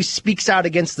promoter who always speaks out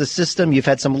against the system. You've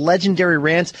had some legendary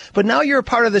rants, but now you're a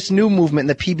part of this new movement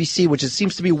in the PBC, which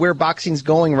seems to be where boxing's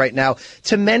going right now.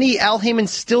 To many, Al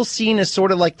Heyman's still seen as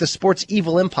sort of like the sport's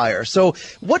evil empire. So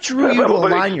what drew you to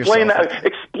align yourself?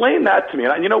 Explain that to me.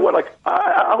 And you know what?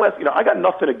 I'll ask. I got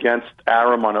nothing against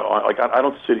Arum I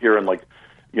don't sit here and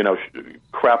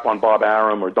crap on Bob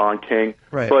Arum or Don King.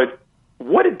 Right. But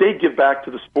what did they give back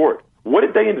to the sport? What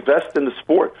did they invest in the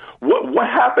sport? What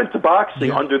happened to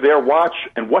boxing under their watch,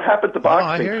 and what happened to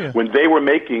boxing when they were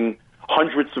making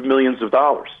hundreds of millions of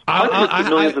dollars? Hundreds of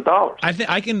millions of dollars. I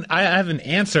have an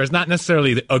answer. It's not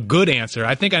necessarily a good answer.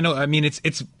 I think I know. I mean,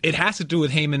 it has to do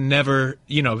with Heyman never,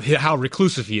 how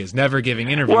reclusive he is, never giving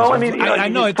interviews. Well, I mean, I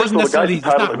know it doesn't necessarily. It's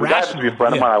not rational. The guy has to be a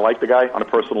friend of mine. I like the guy on a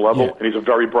personal level, and he's a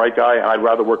very bright guy. And I'd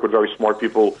rather work with very smart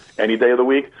people any day of the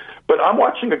week. But I'm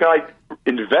watching a guy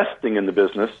investing in the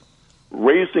business,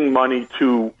 raising money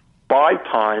to buy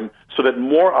time so that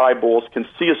more eyeballs can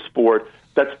see a sport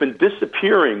that's been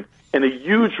disappearing in a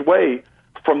huge way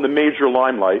from the major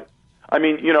limelight. I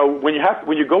mean, when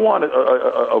you go on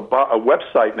a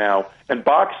website now and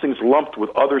boxing's lumped with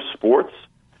other sports,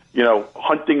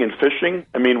 hunting and fishing.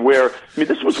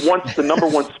 This was once the number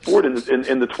one sport in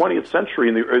the 20th century,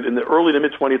 in the early to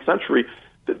mid 20th century.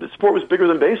 The sport was bigger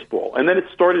than baseball, and then it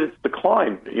started its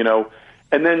decline.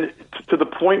 And then to the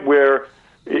point where,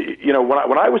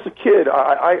 when I was a kid,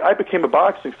 I became a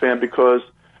boxing fan because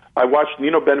I watched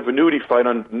Nino Benvenuti fight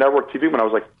on network TV when I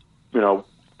was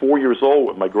 4 years old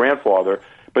with my grandfather,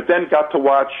 but then got to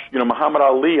watch, Muhammad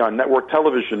Ali on network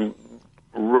television,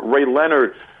 Ray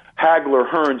Leonard, Hagler,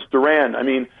 Hearns, Duran. I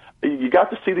mean, you got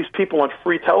to see these people on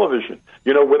free television,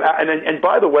 and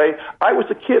by the way, I was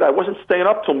a kid. I wasn't staying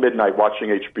up till midnight watching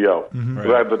HBO.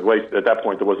 Right. By the way, at that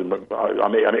point, there wasn't,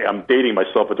 I'm dating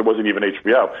myself, but there wasn't even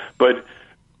HBO. But,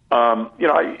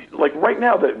 right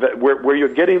now, where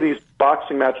you're getting these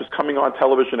boxing matches coming on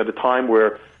television at a time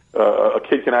where a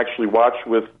kid can actually watch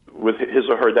with his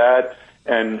or her dad,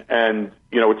 and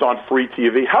it's on free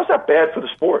TV. How's that bad for the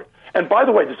sport? And by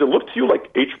the way, does it look to you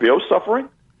like HBO suffering?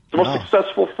 It's the most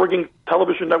successful frigging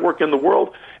television network in the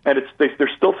world, and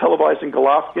they're still televising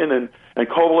Golovkin and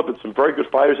Kovalev and some very good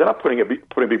fighters. They're not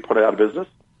being put out of business.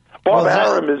 Bob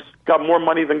Arum has got more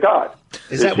money than God.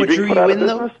 Is that what drew you in,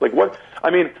 though? What? I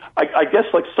mean, I guess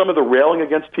some of the railing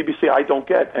against PBC, I don't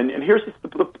get. And here's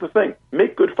the thing: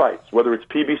 make good fights, whether it's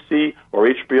PBC or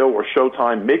HBO or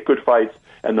Showtime. Make good fights,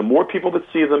 and the more people that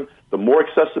see them, the more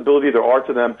accessibility there are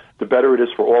to them, the better it is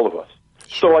for all of us.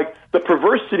 Sure. So, the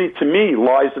perversity to me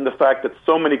lies in the fact that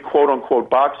so many quote-unquote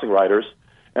boxing writers,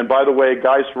 and by the way,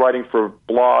 guys writing for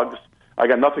blogs, I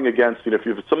got nothing against, if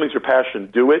something's your passion,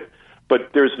 do it.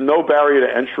 But there's no barrier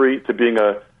to entry to being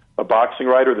a boxing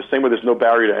writer, the same way there's no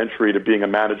barrier to entry to being a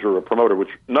manager or a promoter, which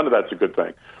none of that's a good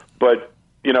thing. But,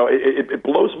 it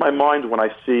blows my mind when I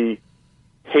see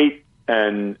hate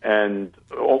and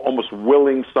almost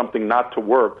willing something not to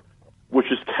work,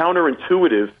 which is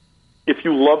counterintuitive if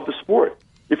you love the sport.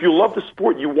 If you love the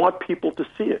sport, you want people to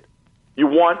see it. You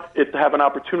want it to have an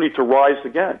opportunity to rise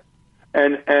again.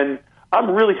 And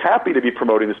I'm really happy to be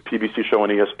promoting this PBC show on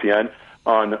ESPN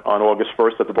on August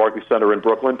 1st at the Barclays Center in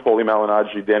Brooklyn. Paulie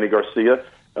Malignaggi, Danny Garcia.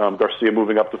 Garcia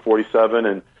moving up to 47,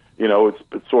 and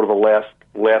it's sort of a last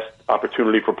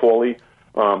opportunity for Paulie,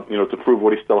 to prove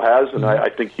what he still has. And I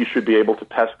think he should be able to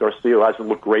test Garcia, who hasn't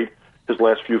looked great his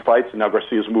last few fights, and now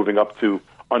Garcia's moving up to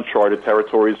uncharted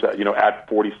territories. At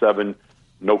 47,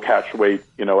 no catch weight,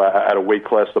 at a weight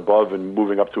class above, and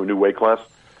moving up to a new weight class.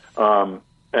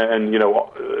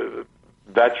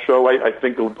 That show I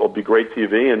think will be great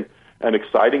TV and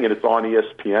exciting, and it's on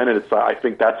ESPN, and I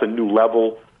think that's a new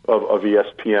level of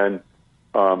ESPN,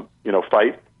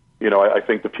 fight. I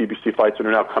think the PBC fights that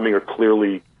are now coming are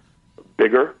clearly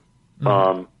bigger,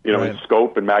 in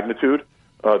scope and magnitude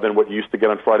than what you used to get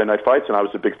on Friday Night Fights, and I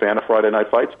was a big fan of Friday Night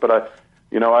Fights, but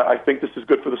I think this is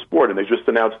good for the sport, and they just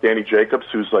announced Danny Jacobs,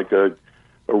 who's like a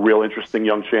real interesting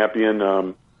young champion,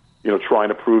 trying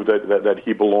to prove that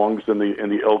he belongs in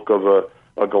the ilk of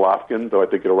a Golovkin, though I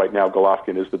think right now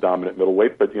Golovkin is the dominant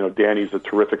middleweight. But Danny's a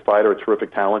terrific fighter, a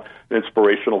terrific talent, an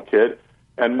inspirational kid,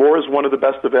 and Moore is one of the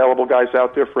best available guys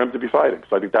out there for him to be fighting.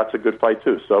 So I think that's a good fight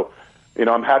too. So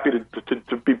I'm happy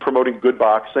to be promoting good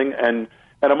boxing, and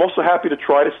I'm also happy to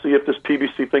try to see if this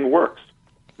PBC thing works.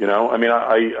 I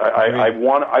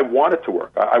want it to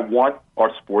work. I want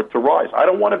our sport to rise. I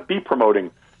don't want to be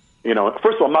promoting.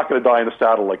 First of all, I'm not going to die in the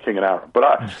saddle like King and Aaron, but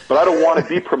I don't want to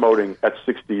be promoting at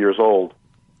 60 years old,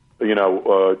 a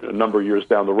number of years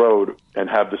down the road, and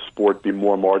have the sport be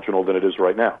more marginal than it is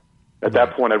right now. At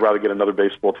that point, I'd rather get another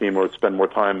baseball team or spend more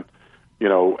time,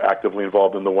 actively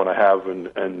involved in the one I have,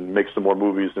 and make some more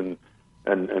movies and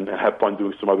have fun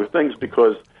doing some other things.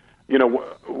 Because,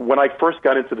 when I first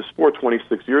got into the sport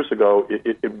 26 years ago,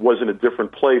 it was in a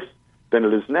different place than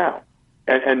it is now.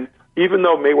 And even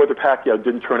though Mayweather-Pacquiao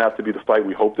didn't turn out to be the fight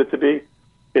we hoped it to be,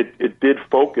 it did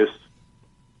focus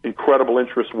incredible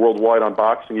interest worldwide on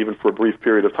boxing, even for a brief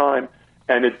period of time,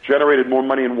 and it generated more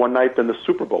money in one night than the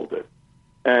Super Bowl did.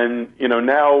 And,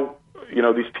 now,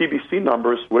 these PBC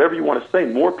numbers, whatever you want to say,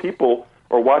 more people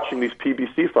are watching these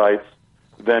PBC fights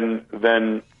than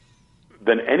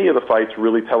any of the fights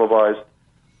really televised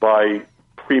by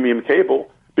premium cable,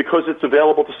 because it's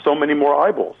available to so many more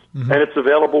eyeballs, and it's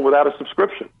available without a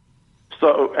subscription.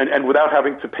 So, and without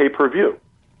having to pay per view.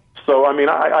 So, I'm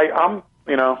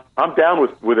down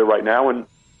with it right now, and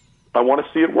I want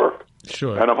to see it work.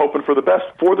 Sure. And I'm hoping for the best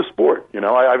for the sport.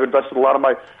 I've invested a lot of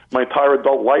my entire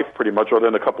adult life, pretty much, other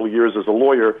than a couple of years as a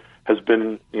lawyer, has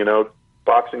been,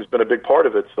 boxing's been a big part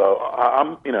of it. So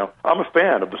I'm a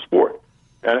fan of the sport,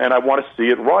 and I want to see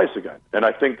it rise again. And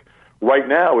I think right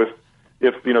now, if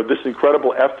this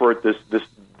incredible effort,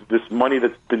 this money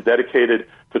that's been dedicated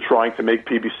to trying to make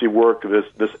PBC work,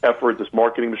 this effort, this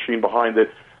marketing machine behind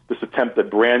it, this attempt at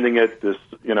branding it,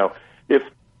 if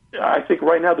I think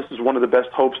right now this is one of the best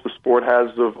hopes the sport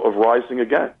has of rising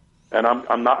again. And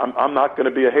I'm not going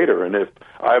to be a hater. And if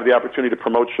I have the opportunity to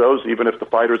promote shows, even if the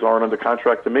fighters aren't under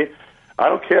contract to me, I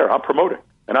don't care. I'm promoting,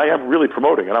 and I am really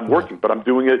promoting, and I'm working, but I'm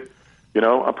doing it.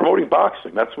 I'm promoting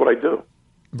boxing. That's what I do.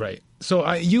 Right.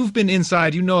 So you've been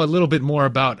inside. You know a little bit more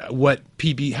about how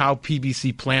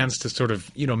PBC plans to sort of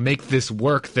make this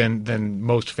work than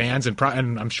most fans and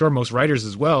I'm sure most writers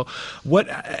as well. What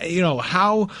does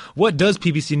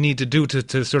PBC need to do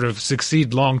to sort of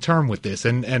succeed long term with this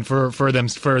and for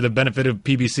the benefit of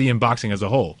PBC and boxing as a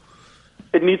whole?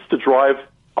 It needs to drive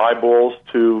eyeballs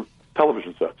to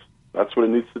television sets. That's what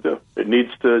it needs to do. It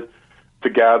needs to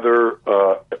gather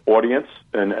audience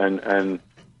and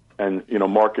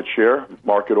market share,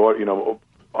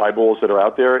 eyeballs that are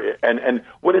out there, and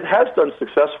what it has done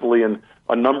successfully in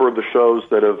a number of the shows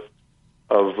that have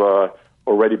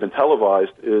already been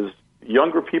televised is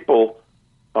younger people,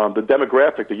 the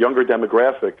younger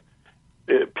demographic.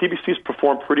 PBC's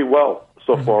performed pretty well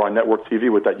so far on network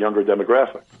TV with that younger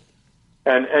demographic,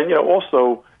 and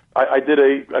also. I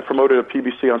promoted a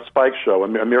PBC on Spike show,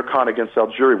 Amir Khan against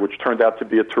Algieri, which turned out to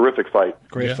be a terrific fight.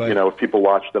 Great fight. If people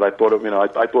watched it, I thought it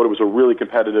was a really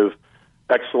competitive,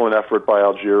 excellent effort by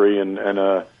Algieri, and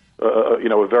a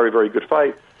very, very good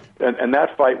fight. And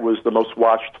that fight was the most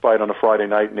watched fight on a Friday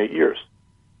night in 8 years.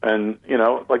 And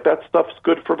that stuff's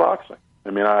good for boxing. I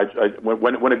mean,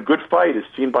 when a good fight is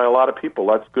seen by a lot of people,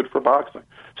 that's good for boxing.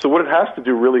 So what it has to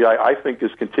do, really, I think,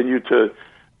 is continue to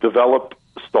develop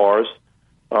stars,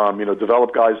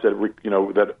 develop guys that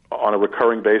that on a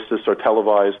recurring basis are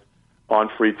televised on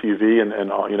free TV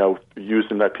and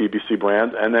using that PBC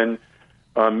brand, and then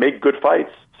make good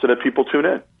fights so that people tune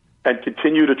in and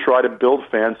continue to try to build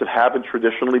fans that haven't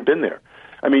traditionally been there.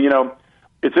 I mean,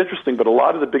 it's interesting, but a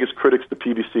lot of the biggest critics the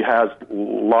PBC has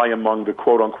lie among the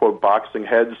quote-unquote boxing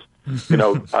heads.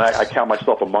 I count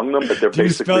myself among them, but they're Do you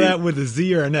basically... spell that with a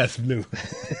Z or an S, Lou? You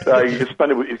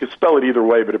can spell it either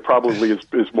way, but it probably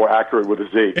is more accurate with a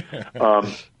Z.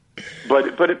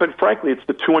 But frankly, it's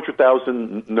the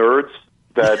 200,000 nerds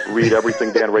that read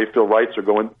everything Dan Rayfield writes or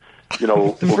will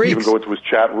even go into his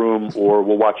chat room or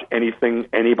will watch any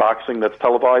boxing that's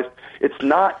televised. It's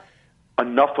not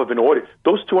enough of an audience.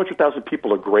 Those 200,000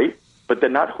 people are great, but they're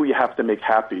not who you have to make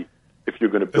happy if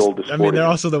you're going to build the sport. I mean, they're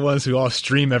also the ones who all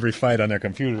stream every fight on their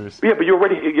computers. Yeah, but you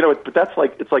already, but that's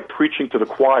it's like preaching to the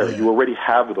choir. Yeah. You already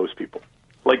have those people.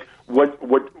 Like what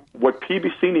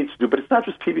PBC needs to do, but it's not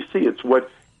just PBC. It's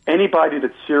what anybody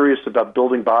that's serious about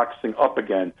building boxing up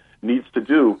again needs to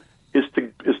do is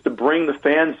to bring the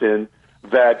fans in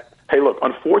that, hey, look,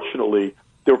 unfortunately,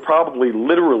 there are probably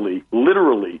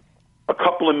literally a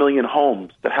couple of million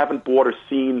homes that haven't bought or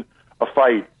seen a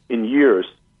fight in years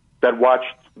that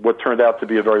watched what turned out to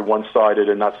be a very one-sided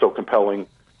and not so compelling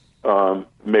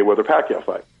Mayweather-Pacquiao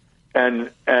fight.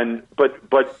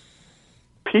 But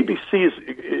PBC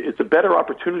it's a better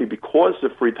opportunity because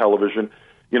of free television.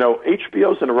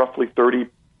 HBO's in roughly 30+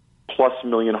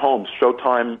 million homes.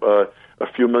 Showtime a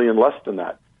few million less than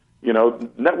that.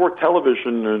 Network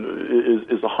television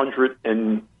is 100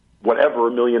 and whatever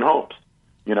million homes.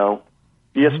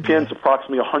 ESPN's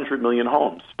approximately 100 million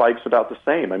homes. Spike's about the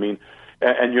same. I mean,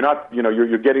 and you're not,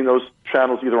 you're getting those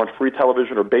channels either on free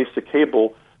television or basic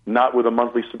cable, not with a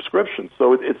monthly subscription.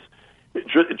 So it's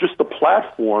just the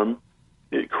platform.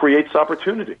 It creates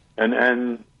opportunity,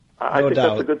 and I think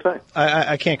that's a good thing.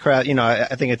 I can't crowd.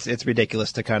 I think it's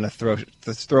ridiculous to kind of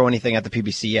throw anything at the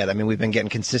PBC yet. I mean, we've been getting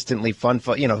consistently fun.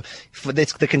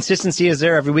 The consistency is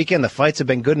there every weekend. The fights have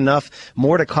been good enough.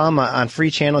 More to come on free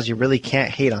channels. You really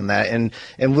can't hate on that. And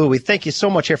Lou, we thank you so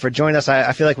much here for joining us.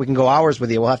 I feel like we can go hours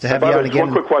with you. We'll have to have you on again.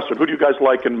 One quick question: who do you guys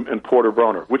like in Porter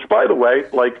Broner? Which, by the way,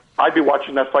 I'd be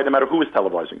watching that fight no matter who is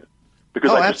televising it,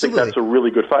 because I just think that's a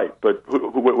really good fight. But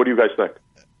what do you guys think?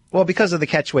 Well, because of the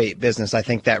catchweight business, I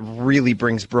think that really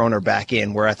brings Broner back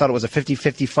in, where I thought it was a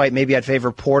 50-50 fight. Maybe I'd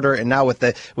favor Porter, and now with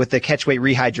the catchweight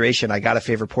rehydration, I got to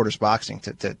favor Porter's boxing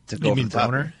to go you mean over the top.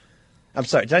 Broner? I'm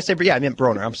sorry. Did I say? Yeah, I meant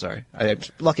Broner. I'm sorry.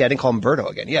 Lucky I didn't call him Berto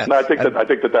again. Yeah. No, I think that's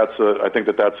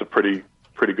a pretty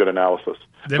good analysis.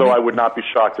 So I would not be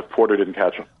shocked if Porter didn't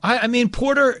catch him. I mean,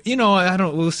 Porter,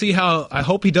 we'll see how. I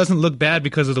hope he doesn't look bad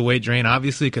because of the weight drain.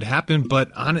 Obviously, it could happen, but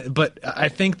I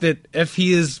think that if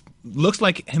he looks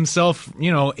like himself,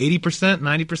 80%,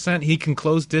 90%, he can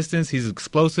close distance. He's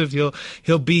explosive.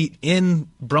 He'll be in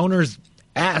Broner's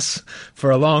ass for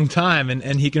a long time,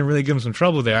 and he can really give him some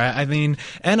trouble there. I mean,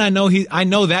 and I know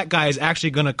that guy is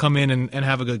actually going to come in and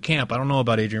have a good camp. I don't know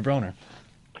about Adrien Broner.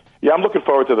 Yeah, I'm looking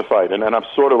forward to the fight, and I'm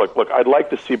sort of like, look, I'd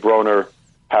like to see Broner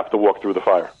have to walk through the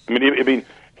fire. I mean,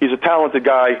 he's a talented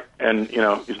guy, and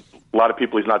a lot of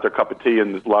people, he's not their cup of tea,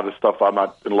 and there's a lot of stuff I'm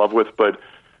not in love with, but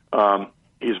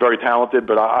he's very talented.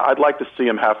 But I'd like to see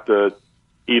him have to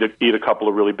eat a couple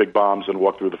of really big bombs and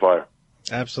walk through the fire.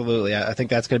 Absolutely. I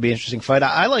think that's going to be an interesting fight.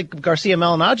 I like Garcia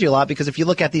Malignaggi a lot because if you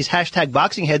look at these hashtag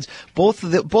boxing heads, both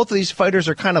of these fighters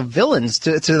are kind of villains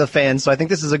to the fans. So I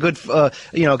think this is a good, going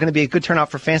to be a good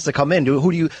turnout for fans to come in.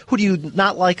 Who do you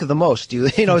not like the most?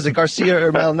 Is it Garcia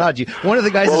or Malignaggi? One of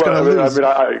the guys is going to lose.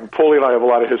 Paulie and I have a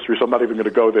lot of history, so I'm not even going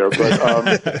to go there. But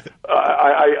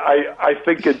I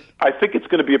think it's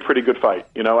going to be a pretty good fight.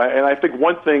 And I think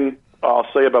one thing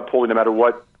I'll say about Paulie, no matter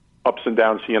what ups and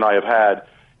downs he and I have had,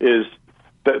 is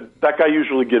that guy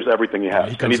usually gives everything he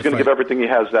has, and he's going to give everything he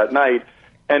has that night.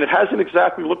 And it hasn't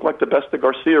exactly looked like the best of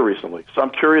Garcia recently. So I'm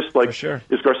curious,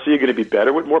 is Garcia going to be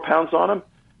better with more pounds on him?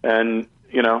 And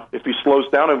if he slows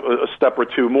down a step or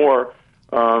two more,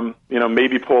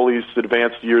 maybe Paulie's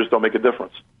advanced years don't make a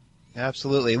difference.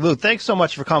 Absolutely. Lou, thanks so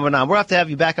much for coming on. We'll have to have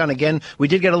you back on again. We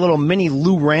did get a little mini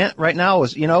Lou rant right now.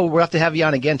 We'll have to have you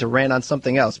on again to rant on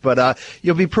something else. But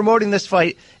you'll be promoting this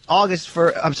fight August 1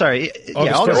 at the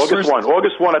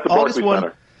Barclays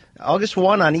Center. August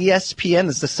 1 on ESPN.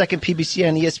 It's the second PBC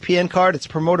on ESPN card. It's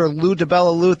promoter Lou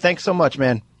DiBella. Lou, thanks so much,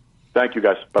 man. Thank you,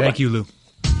 guys. Bye-bye. Thank you, Lou.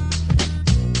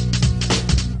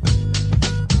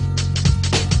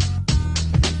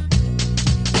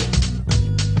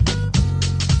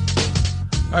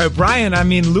 All right, Brian, I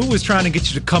mean, Lou was trying to get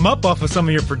you to come up off of some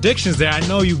of your predictions there. I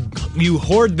know you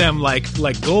hoard them like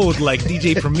gold, like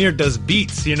DJ Premier does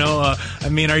beats, you know. I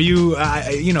mean, are you,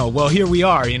 well, here we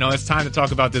are. You know, it's time to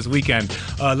talk about this weekend.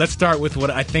 Let's start with what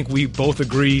I think we both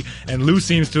agree, and Lou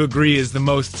seems to agree, is the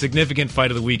most significant fight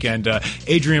of the weekend.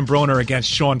 Adrien Broner against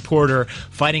Shawn Porter,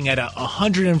 fighting at a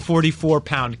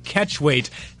 144-pound catch weight,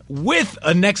 with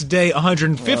a next day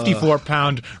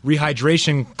 154-pound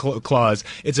rehydration clause.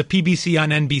 It's a PBC on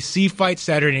NBC fight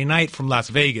Saturday night from Las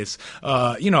Vegas.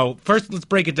 First let's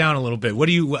break it down a little bit.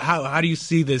 How do you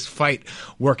see this fight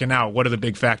working out? What are the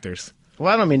big factors?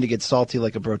 Well, I don't mean to get salty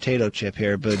like a potato chip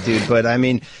here, but I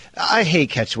mean, I hate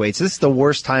catchweights. This is the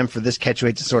worst time for this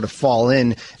catchweight to sort of fall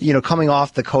in. You know, coming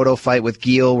off the Cotto fight with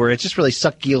Gil, where it just really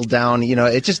sucked Gil down. You know,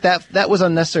 it just that was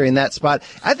unnecessary in that spot.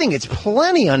 I think it's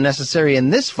plenty unnecessary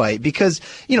in this fight because,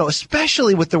 you know,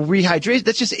 especially with the rehydration,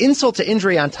 that's just insult to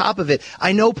injury on top of it.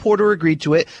 I know Porter agreed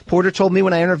to it. Porter told me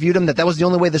when I interviewed him that was the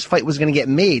only way this fight was going to get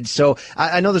made. So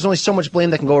I know there's only so much blame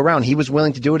that can go around. He was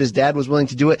willing to do it. His dad was willing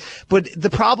to do it. But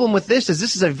the problem with this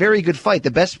is a very good fight,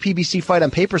 the best PBC fight on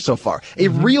paper so far. A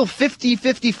real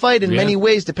 50-50 fight in many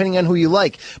ways, depending on who you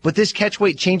like. But this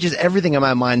catchweight changes everything in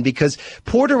my mind because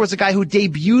Porter was a guy who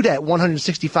debuted at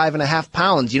 165.5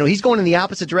 pounds. You know, he's going in the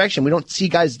opposite direction. We don't see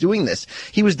guys doing this.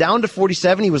 He was down to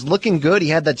 47. He was looking good. He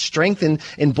had that strength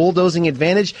and bulldozing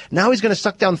advantage. Now he's going to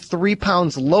suck down 3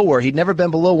 pounds lower. He'd never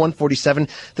been below 147.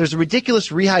 There's a ridiculous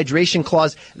rehydration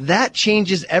clause. That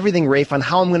changes everything, Rafe, on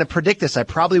how I'm going to predict this. I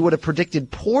probably would have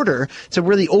predicted Porter to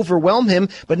really overwhelm him,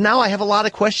 but now I have a lot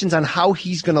of questions on how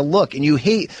he's going to look, and you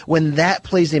hate when that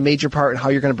plays a major part in how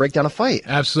you're going to break down a fight.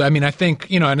 Absolutely. I mean, I think,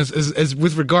 you know, and as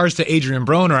with regards to Adrien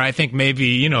Broner, I think maybe,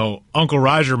 you know, Uncle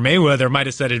Roger Mayweather might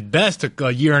have said it best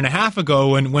a year and a half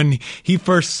ago when he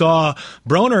first saw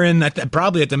Broner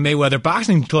probably at the Mayweather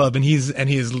Boxing Club, and he's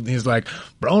like,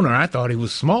 Broner, I thought he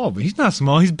was small, but he's not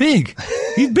small, he's big.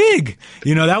 He's big.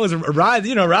 You know, that was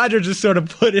Roger just sort of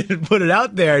put it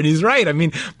out there, and he's right. I mean,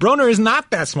 Broner is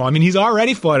not that small. I mean, he's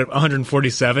already fought at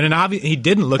 147, and obviously he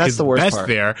didn't look his best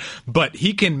there, but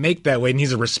he can make that weight, and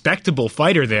he's a respectable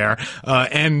fighter there.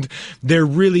 And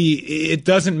it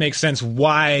doesn't make sense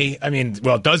why. I mean,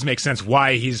 well, it does make sense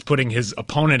why he's putting his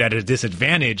opponent at a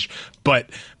disadvantage, but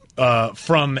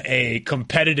from a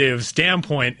competitive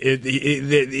standpoint,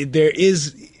 he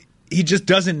just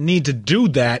doesn't need to do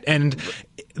that. And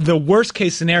the worst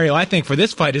case scenario, I think, for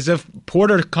this fight is if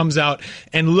Porter comes out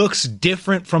and looks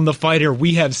different from the fighter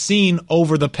we have seen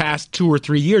over the past 2 or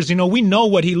 3 years. You know, we know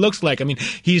what he looks like. I mean,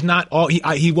 he's not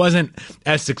he wasn't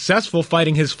as successful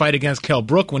fighting his fight against Kell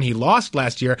Brook when he lost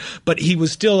last year, but he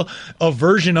was still a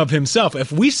version of himself.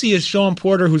 If we see a Shawn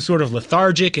Porter who's sort of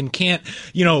lethargic and can't,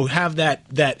 you know, have that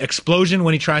explosion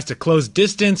when he tries to close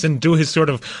distance and do his sort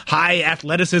of high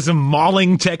athleticism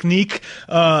mauling technique,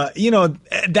 you know,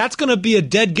 that's going to be a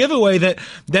dead giveaway that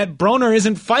Broner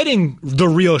isn't fighting the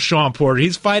real Shawn Porter.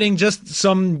 He's fighting just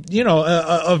some, you know,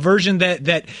 a version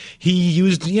that he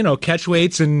used, you know, catch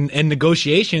weights and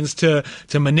negotiations to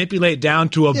manipulate down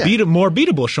to a more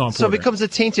beatable Shawn Porter. So it becomes a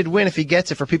tainted win if he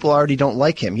gets it for people who already don't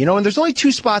like him. You know, and there's only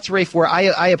 2 spots, Rafe, where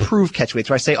I approve catch weights,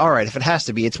 where I say, all right, if it has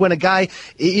to be. It's when a guy,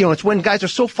 you know, it's when guys are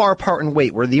so far apart in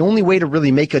weight, where the only way to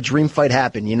really make a dream fight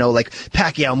happen, you know, like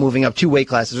Pacquiao moving up 2 weight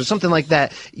classes or something like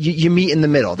that, you meet in the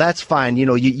middle. That's fine. You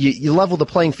know, you level the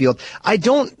playing field. I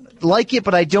don't like it,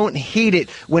 but I don't hate it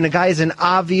when a guy is an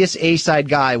obvious A-side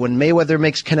guy, when Mayweather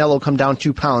makes Canelo come down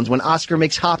 2 pounds, when Oscar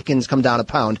makes Hopkins come down 1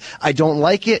 pound. I don't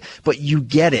like it, but you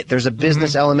get it. There's a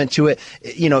business element to it.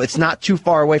 You know, it's not too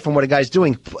far away from what a guy's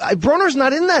doing. Broner's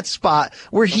not in that spot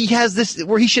where he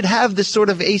should have this sort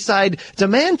of A-side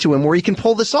demand to him, where he can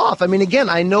pull this off. I mean, again,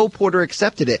 I know Porter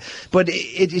accepted it, but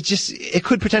it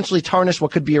could potentially tarnish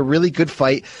what could be a really good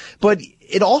fight, but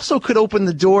it also could open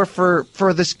the door for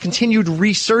this continued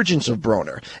resurgence of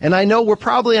Broner. And I know we're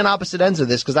probably on opposite ends of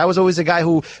this, because I was always a guy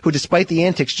who despite the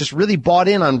antics, just really bought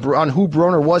in on who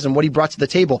Broner was and what he brought to the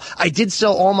table. I did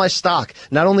sell all my stock,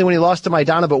 not only when he lost to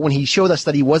Maidana, but when he showed us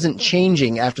that he wasn't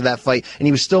changing after that fight, and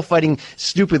he was still fighting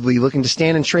stupidly, looking to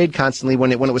stand and trade constantly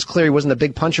when it was clear he wasn't a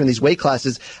big puncher in these weight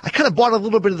classes. I kind of bought a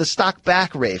little bit of the stock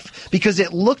back, Rafe, because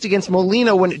it looked against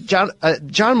Molina when John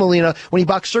Molina, when he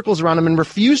boxed circles around him and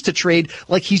refused to trade,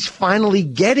 like he's finally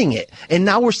getting it. And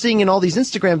now we're seeing in all these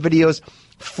Instagram videos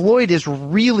Floyd is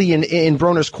really in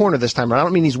Broner's corner this time around. I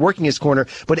don't mean he's working his corner,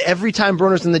 but every time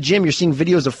Broner's in the gym, you're seeing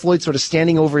videos of Floyd sort of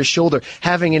standing over his shoulder,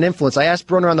 having an influence. I asked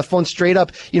Broner on the phone straight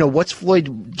up, what's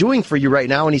Floyd doing for you right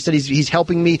now? And he said he's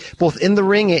helping me both in the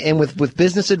ring and with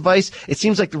business advice. It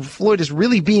seems like Floyd is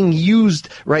really being used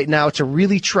right now to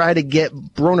really try to get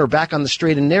Broner back on the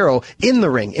straight and narrow in the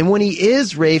ring. And when he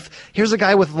is, Rafe, here's a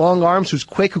guy with long arms who's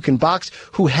quick, who can box,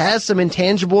 who has some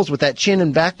intangibles with that chin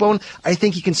and backbone. I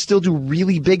think he can still do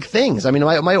really big things. I mean,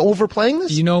 am I overplaying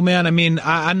this? Man, I mean,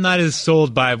 I'm not as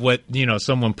sold by what,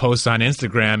 someone posts on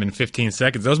Instagram in 15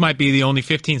 seconds. Those might be the only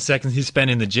 15 seconds he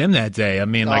spent in the gym that day. I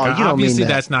mean, obviously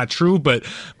that's not true, but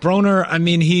Broner, I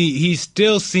mean, he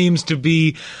still seems to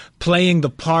be playing the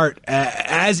part,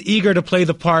 as eager to play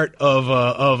the part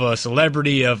of a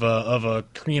celebrity, of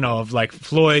like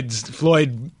Floyd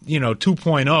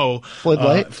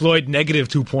 2.0, Floyd negative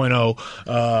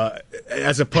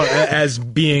 2.0, as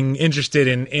being interested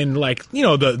in like,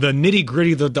 the nitty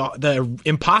gritty, the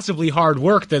impossibly hard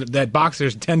work that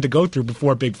boxers tend to go through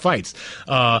before big fights.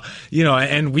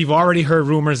 And we've already heard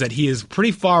rumors that he is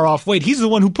pretty far off weight. He's the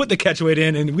one who put the catchweight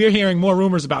in, and we're hearing more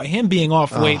rumors about him being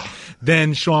off weight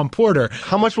than Shawn Porter.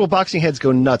 How much will boxing heads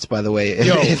go nuts, by the way?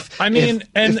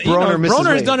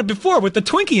 Broner has done it before with the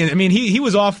Twinkie. I mean, he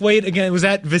was off weight again. It was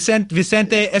at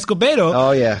Vicente Escobedo.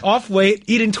 Oh yeah, off weight,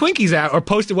 eating Twinkies out, or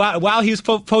posted while he was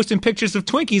posting pictures of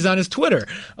Twinkies on his Twitter.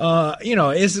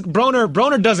 Is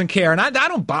Broner doesn't care, and I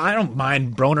don't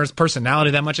mind Broner's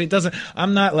personality that much. I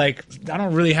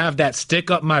don't really have that stick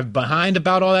up my behind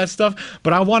about all that stuff.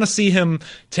 But I want to see him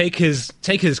take his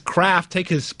craft, take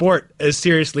his sport as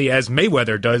seriously as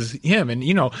Mayweather does him. And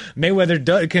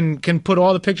Mayweather can put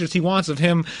all the pictures he wants of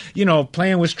him,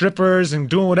 playing with strippers and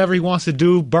doing whatever he wants to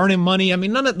do, burning money. I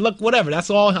mean, whatever. That's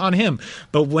all on him.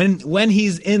 But when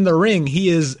he's in the ring, he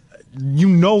is,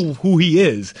 who he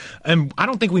is. And I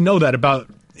don't think we know that about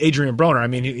Adrien Broner. I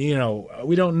mean,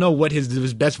 we don't know what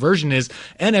his best version is,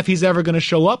 and if he's ever going to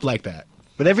show up like that.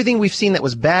 But everything we've seen that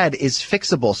was bad is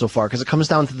fixable so far, because it comes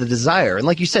down to the desire. And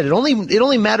like you said, it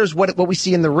only matters what we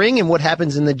see in the ring and what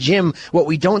happens in the gym, what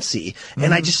we don't see. Mm-hmm.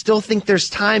 And I just still think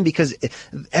there's time, because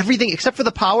everything except for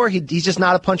the power, he's just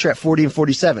not a puncher at 40 and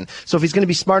 47. So if he's going to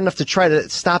be smart enough to try to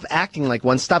stop acting like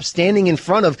one, stop standing in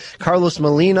front of Carlos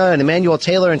Molina and Emmanuel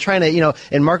Taylor and trying to,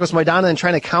 and Marcos Maidana and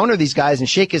trying to counter these guys and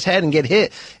shake his head and get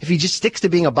hit. If he just sticks to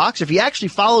being a boxer, if he actually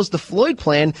follows the Floyd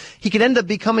plan, he could end up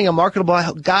becoming a marketable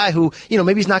guy who,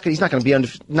 maybe he's not going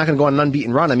to go on an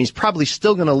unbeaten run. I mean, he's probably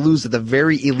still going to lose at the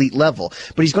very elite level,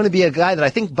 but he's going to be a guy that I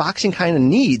think boxing kind of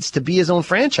needs to be his own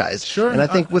franchise. Sure. And I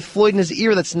think with Floyd in his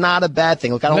ear, that's not a bad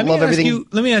thing. Look, I don't love everything.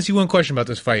 Let me ask you one question about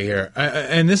this fight here,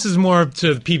 and this is more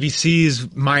to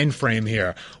PBC's mind frame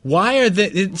here. Why are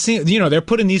they're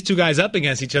putting these two guys up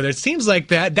against each other? It seems like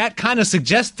that kind of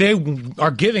suggests they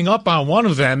are giving up on one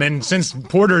of them, and since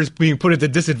Porter is being put at the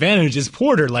disadvantage, is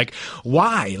Porter. Like,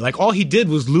 why? Like, all he did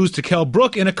was lose to Kell Brook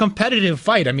in a competitive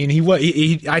fight. I mean,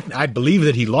 I believe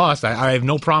that he lost. I have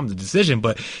no problem with the decision,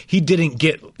 but he didn't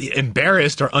get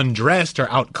embarrassed or undressed or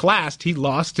outclassed. He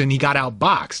lost and he got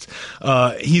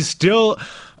outboxed. He's still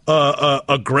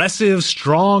aggressive,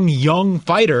 strong, young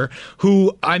fighter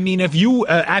who, I mean, if you,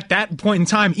 at that point in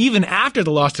time, even after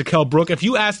the loss to Kell Brook, if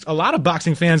you asked a lot of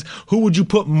boxing fans, who would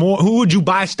you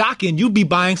buy stock in? You'd be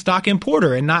buying stock in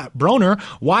Porter and not Broner.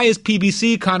 Why is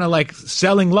PBC kind of like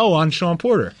selling low on Shawn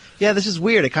Porter? Yeah, this is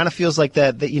weird. It kind of feels like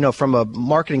that, from a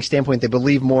marketing standpoint, they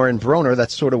believe more in Broner.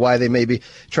 That's sort of why they maybe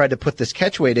tried to put this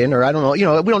catchweight in, or I don't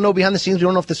know. We don't know behind the scenes. We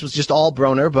don't know if this was just all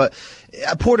Broner, but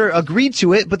Porter agreed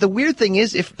to it. But the weird thing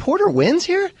is, if Porter wins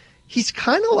here, he's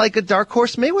kind of like a dark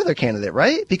horse Mayweather candidate,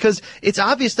 right? Because it's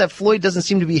obvious that Floyd doesn't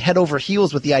seem to be head over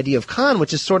heels with the idea of Khan,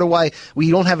 which is sort of why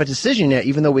we don't have a decision yet,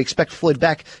 even though we expect Floyd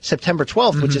back September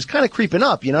 12th, which is kind of creeping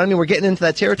up. You know what I mean? We're getting into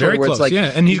that territory Very where close, it's like,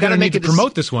 yeah. And he's going to need to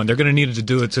promote this one. They're going to need to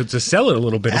do it to sell it a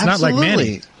little bit. It's Absolutely. Not like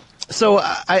Manny. So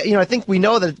I think we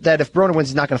know that if Broner wins,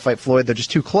 he's not going to fight Floyd. They're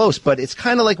just too close. But it's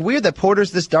kind of like weird that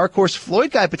Porter's this dark horse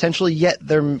Floyd guy potentially, yet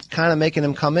they're kind of making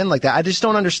him come in like that. I just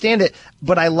don't understand it.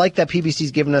 But I like that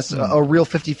PBC's giving us a real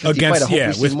 50-50 fight. I hope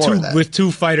we see more of that. With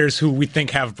two fighters who we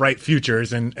think have bright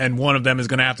futures, and one of them is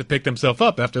going to have to pick themselves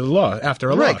up after a loss.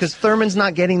 Right, because Thurman's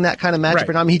not getting that kind of matchup.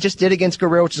 Right. I mean, he just did against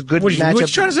Guerrero, which is a good matchup. What you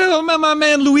trying to say about my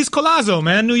man Luis Collazo,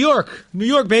 man? New York,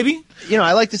 baby.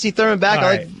 I like to see Thurman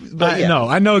back. No,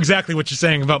 I know exactly what you're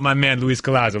saying about my man Luis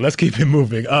Collazo. Let's keep it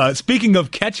moving. Speaking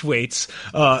of catchweights,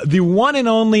 the one and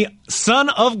only son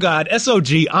of God,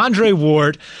 SOG, Andre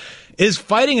Ward, is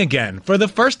fighting again for the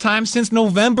first time since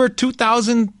November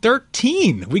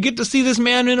 2013. We get to see this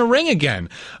man in a ring again.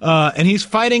 And he's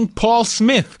fighting Paul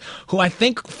Smith, who I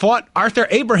think fought Arthur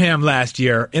Abraham last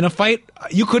year in a fight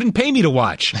you couldn't pay me to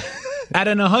watch. At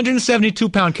an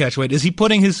 172-pound catchweight, is he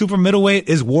putting his super middleweight?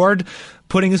 Is Ward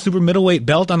putting his super middleweight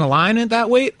belt on the line at that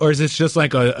weight, or is this just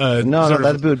like a no?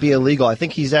 That would be illegal. I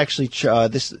think he's actually I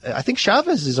think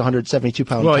Chavez is 172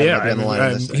 pounds. Well, yeah, on the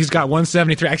line he's got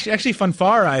 173. Actually,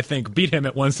 Fanfara I think beat him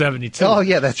at 172. Oh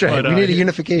yeah, that's right. We need a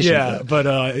unification. Yeah, but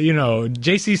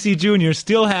JCC Jr.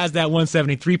 still has that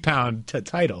 173-pound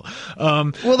title.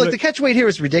 The catchweight here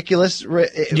is ridiculous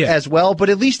as well, but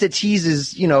at least it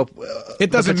teases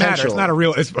it doesn't matter. It's not a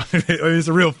real. It's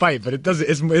a real fight, but it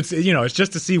doesn't. It's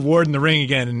just to see Ward in the ring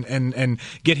again and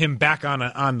get him back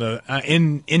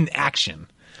in action.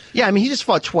 Yeah, I mean, he just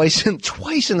fought twice in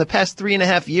the past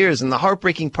 3.5 years, and the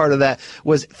heartbreaking part of that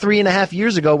was 3.5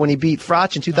 years ago when he beat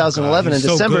Froch in 2011 in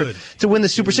December to win the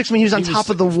Super Six. I mean, he was on top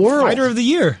of the world. Fighter of the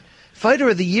year. Fighter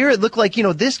of the year. It looked like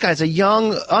this guy's a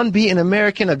young, unbeaten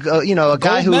American, a guy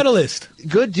gold medalist.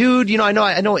 Good dude. I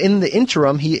know. In the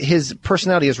interim, his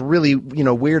personality is really,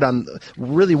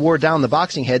 really wore down the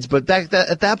boxing heads. But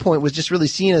at that point, was just really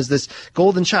seen as this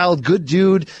golden child, good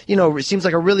dude. Seems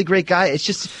like a really great guy. It's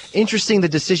just interesting the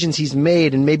decisions he's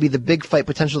made and maybe the big fight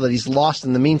potential that he's lost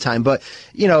in the meantime. But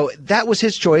that was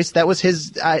his choice. That was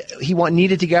his. He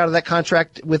needed to get out of that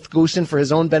contract with Goosen for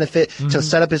his own benefit to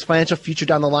set up his financial future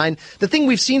down the line. The thing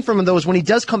we've seen from him though is when he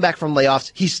does come back from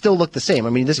layoffs, he still looked the same. I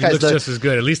mean, this guy's looks just as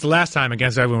good. At least the last time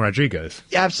against Edwin Rodriguez.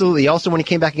 Absolutely. Also, when he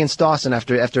came back against Dawson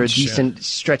after a decent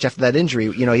stretch after that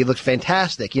injury, he looked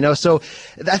fantastic. So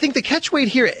I think the catchweight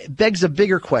here begs a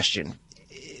bigger question.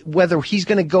 Whether he's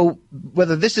going to go,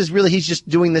 whether this is really he's just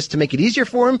doing this to make it easier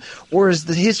for him, or is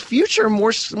his future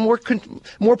more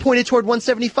pointed toward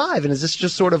 175? And is this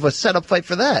just sort of a setup fight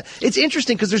for that? It's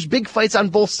interesting because there's big fights on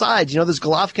both sides. There's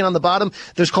Golovkin on the bottom,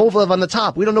 there's Kovalev on the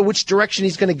top. We don't know which direction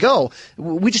he's going to go.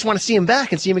 We just want to see him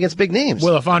back and see him against big names.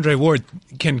 Well, if Andre Ward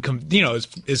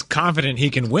is confident he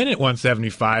can win at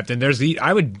 175, then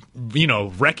I would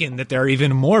reckon that there are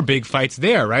even more big fights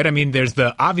there, right? I mean, there's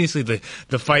obviously the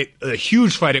fight, a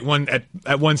huge fight at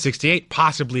 168,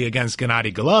 possibly against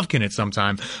Gennady Golovkin at some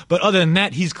time. But other than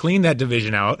that, he's cleaned that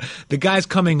division out. The guys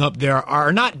coming up there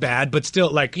are not bad, but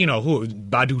still,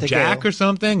 Badu Jack or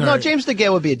something? No, James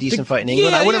DeGale would be a decent fight in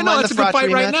England. I wouldn't mind it's a good fight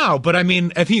right now. But I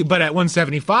mean, at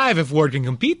 175, if Ward can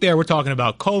compete there, we're talking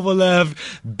about Kovalev,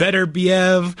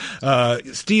 Beterbiev,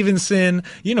 Stevenson.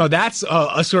 That's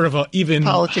a sort of a even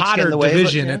hotter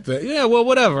division at the.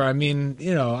 Whatever. I mean,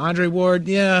 Andre Ward.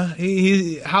 Yeah,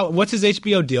 what's his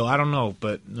HBO deal? I don't know,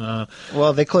 but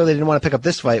well, they clearly didn't want to pick up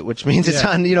this fight, which means it's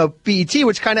on BET,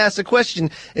 which kind of asks the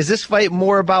question: is this fight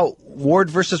more about Ward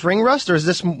versus ring rust, or is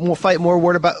this fight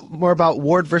more about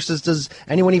Ward versus does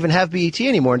anyone even have BET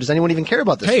anymore? Does anyone even care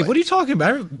about this? Hey, fight? What are you talking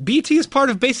about? BET is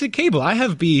part of basic cable. I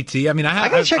have BET. I mean, I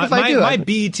gotta check if I do. My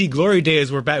BET glory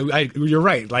days were back. You're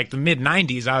right, like the mid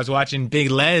 '90s. I was watching Big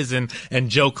Les and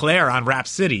Joe Clare on Rap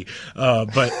City.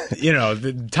 But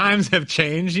the times have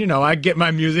changed. I get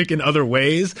my music in other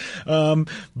ways.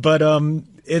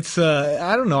 It's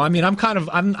I don't know. I mean,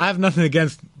 I have nothing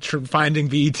against finding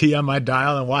BET on my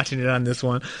dial and watching it on this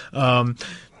one.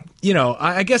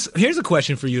 I guess here's a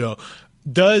question for you though.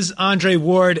 Does Andre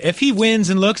Ward, if he wins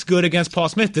and looks good against Paul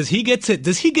Smith, does he get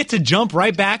to jump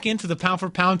right back into the pound for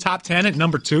pound top 10 at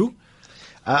number 2?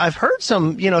 I've heard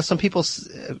some people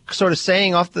sort of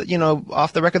saying off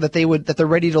the record that they're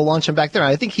ready to launch him back there.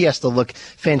 I think he has to look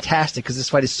fantastic because this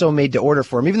fight is so made to order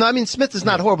for him. Even though, Smith is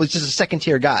not horrible. He's just a second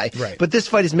tier guy. Right. But this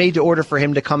fight is made to order for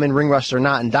him to come in ring rust or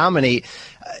not and dominate.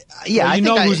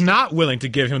 Who's not willing to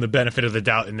give him the benefit of the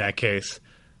doubt in that case?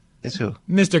 Is who?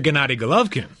 Mr. Gennady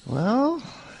Golovkin. Well,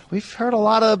 we've heard a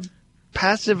lot of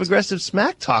passive-aggressive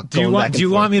smack talk. Do you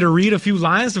want me to read a few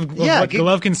lines of what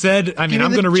Golovkin said? I mean,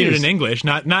 I'm going to read it in English,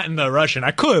 not in the Russian.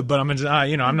 I could, but I'm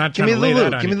not trying to lay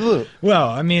that on you. Give me the loop. Well,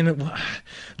 I mean,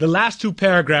 the last two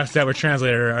paragraphs that were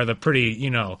translated are the pretty,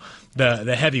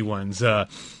 the heavy ones.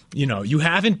 You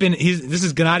haven't been. This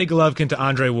is Gennady Golovkin to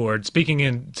Andre Ward speaking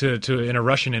in a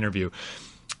Russian interview.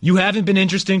 You haven't been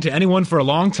interesting to anyone for a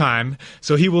long time,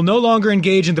 so he will no longer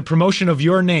engage in the promotion of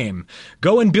your name.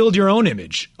 Go and build your own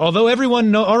image. Although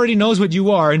everyone already knows what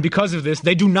you are, and because of this,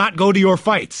 they do not go to your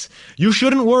fights. You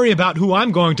shouldn't worry about who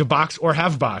I'm going to box or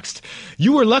have boxed.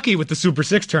 You were lucky with the Super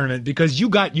 6 tournament because you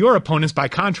got your opponents by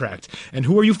contract. And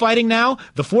who are you fighting now?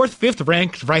 The 4th, 5th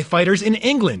ranked fighters in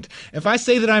England. If I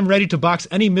say that I'm ready to box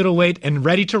any middleweight and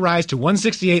ready to rise to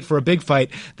 168 for a big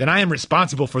fight, then I am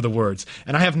responsible for the words,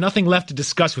 and I have nothing left to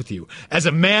discuss with you. As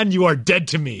a man, you are dead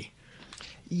to me.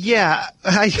 Yeah,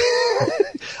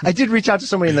 I did reach out to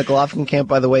somebody in the Golovkin camp,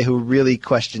 by the way, who really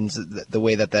questions the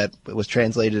way that was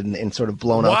translated and sort of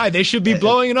blown up. Why? They should be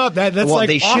blowing it up. That's well, like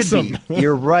they awesome. Should be.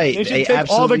 You're right. They should take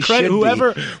all the credit.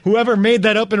 Whoever made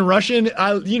that up in Russian,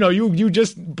 you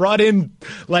just brought in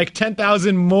like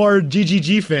 10,000 more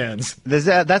GGG fans.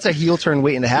 That's a heel turn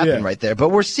waiting to happen right there. But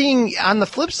we're seeing on the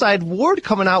flip side, Ward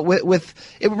coming out with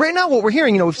right now. What we're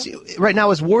hearing, right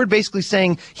now is Ward basically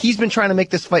saying he's been trying to make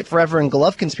this fight forever, and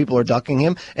Golovkin's people are ducking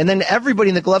him. And then everybody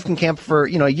in the Golovkin camp for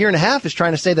a year and a half is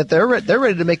trying to say that they're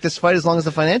ready to make this fight as long as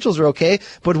the financials are okay.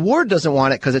 But Ward doesn't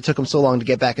want it because it took him so long to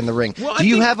get back in the ring. Well, Do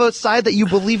you have a side that you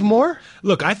believe more?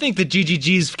 Look, I think that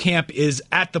GGG's camp is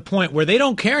at the point where they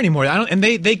don't care anymore. And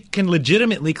they can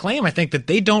legitimately claim, I think, that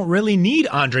they don't really need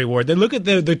Andre Ward. They look at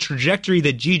the trajectory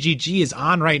that GGG is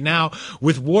on right now,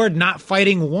 with Ward not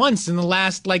fighting once in the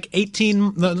last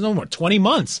 20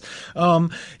 months.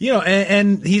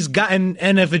 And he's gotten,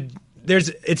 and if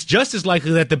it's just as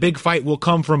likely that the big fight will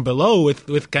come from below with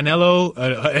Canelo.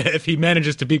 If he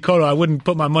manages to beat Cotto, I wouldn't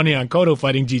put my money on Cotto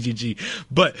fighting GGG.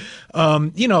 But, I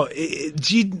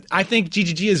think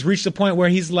GGG has reached a point where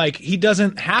he's like, he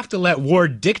doesn't have to let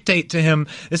Ward dictate to him.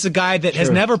 This is a guy that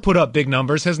has never put up big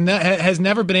numbers, has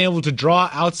never been able to draw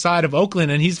outside of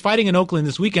Oakland, and he's fighting in Oakland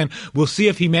this weekend. We'll see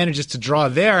if he manages to draw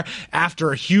there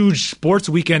after a huge sports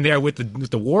weekend there with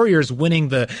the Warriors winning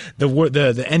the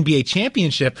NBA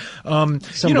championship.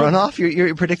 Runoff?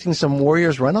 You're predicting some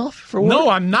Warriors runoff for Ward? No,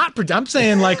 I'm not. I'm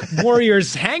saying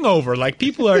Warriors hangover. Like,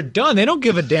 people are done. They don't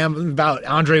give a damn about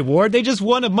Andre Ward. They just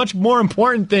want a much more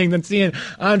important thing than seeing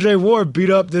Andre Ward beat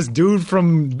up this dude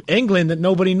from England that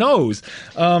nobody knows.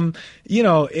 I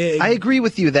agree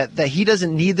with you that he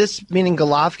doesn't need this, meaning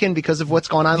Golovkin, because of what's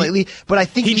going on lately. But I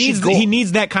think he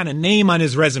needs that kind of name on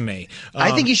his resume.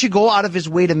 I think he should go out of his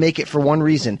way to make it for one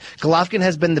reason. Golovkin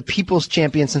has been the people's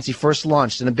champion since he first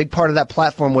launched, and a big part of that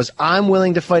platform was, I'm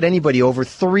willing to fight anybody over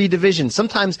 3 divisions.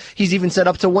 Sometimes he's even said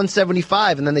up to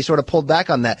 175, and then they sort of pulled back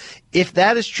on that. If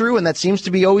that is true, and that seems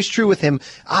to be always true with him,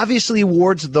 obviously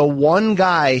Ward's the one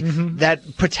guy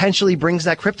that potentially brings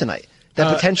that kryptonite.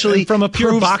 That potentially from a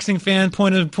pure boxing fan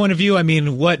point of view, I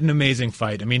mean, what an amazing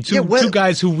fight. I mean, two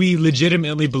guys who we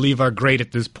legitimately believe are great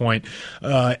at this point,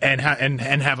 and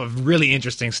have a really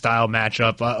interesting style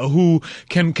matchup. Who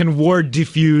can Ward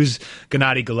defuse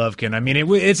Gennady Golovkin? I mean,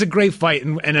 it's a great fight,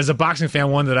 and as a boxing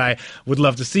fan, one that I would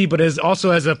love to see. But as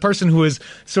a person who has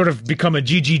sort of become a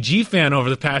GGG fan over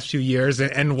the past few years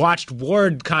and watched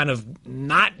Ward kind of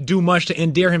not do much to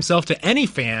endear himself to any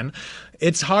fan,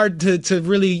 it's hard to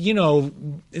really,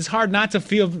 it's hard not to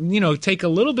feel, take a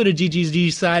little bit of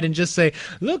GGG's side and just say,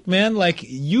 look, man, like,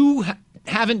 you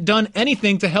haven't done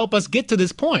anything to help us get to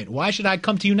this point. Why should I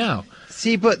come to you now?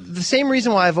 See, but the same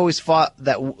reason why I've always thought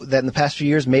that in the past few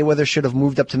years Mayweather should have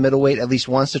moved up to middleweight at least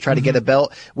once to try to get a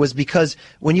belt was because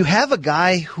when you have a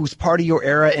guy who's part of your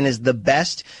era and is the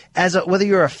best, whether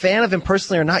you're a fan of him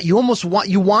personally or not, you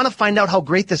want to find out how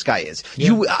great this guy is.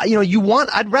 Yeah.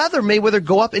 I'd rather Mayweather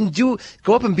go up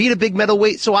and beat a big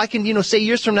middleweight so I can say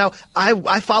years from now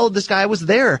I followed this guy, I was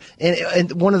there,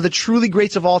 and one of the truly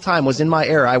greats of all time was in my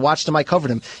era. I watched him, I covered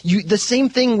him. The same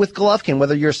thing with Golovkin,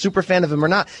 whether you're a super fan of him or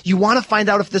not. You want to find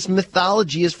out if this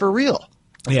mythology is for real.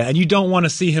 Yeah, and you don't want to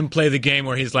see him play the game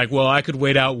where he's like, well, I could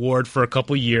wait out Ward for a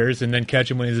couple years and then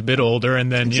catch him when he's a bit older, and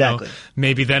then,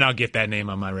 maybe then I'll get that name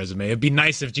on my resume. It'd be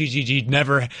nice if GGG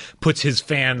never puts his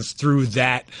fans through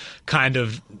that kind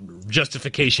of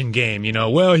justification game.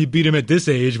 Well, he beat him at this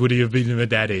age. Would he have beaten him at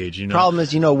that age? Problem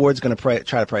is, Ward's going to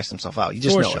try to price himself out. You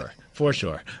just know it. For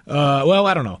sure. Well,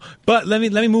 I don't know. But let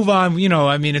me move on.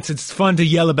 I mean, it's fun to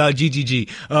yell about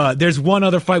GGG. There's one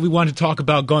other fight we want to talk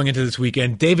about going into this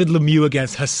weekend. David Lemieux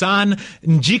against Hassan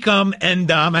Njikam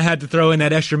Endam. I had to throw in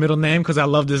that extra middle name because I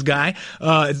love this guy.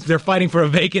 They're fighting for a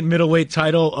vacant middleweight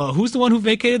title. Who's the one who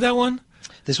vacated that one?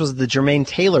 This was the Jermaine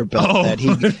Taylor belt that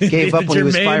he gave up when he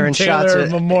was firing Taylor shots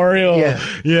at Memorial.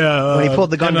 Yeah. When he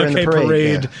pulled the gun during the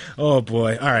parade. Yeah. Oh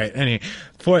boy. All right. Anyway,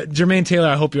 for Jermaine Taylor,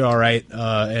 I hope you're all right.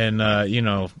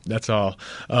 That's all.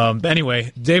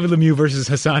 Anyway, David Lemieux versus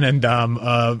Hassan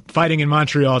Endam, fighting in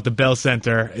Montreal at the Bell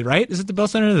Center. Right? Is it the Bell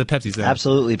Center or the Pepsi Center?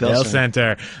 Absolutely, Bell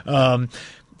Center.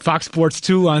 Fox Sports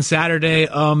 2 on Saturday.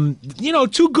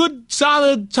 Two good,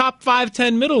 solid top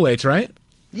 5-10 middleweights, right?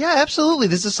 Yeah, absolutely.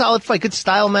 This is a solid fight. Good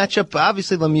style matchup.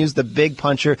 Obviously, Lemieux's the big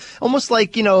puncher. Almost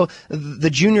like, the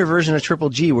junior version of Triple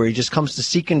G, where he just comes to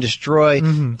seek and destroy.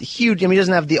 Huge. I mean, he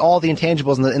doesn't have all the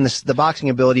intangibles in the boxing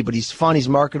ability, but he's fun, he's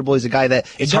marketable, he's a guy that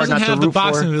it's hard not to root for. He doesn't have the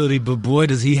boxing ability, but boy,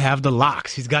 does he have the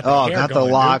locks. He's got the hair got going,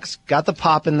 the locks, got the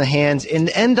pop in the hands. And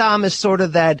Endom is sort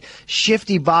of that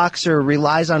shifty boxer,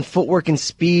 relies on footwork and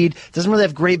speed, doesn't really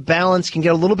have great balance, can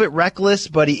get a little bit reckless,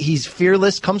 but he's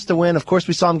fearless, comes to win. Of course,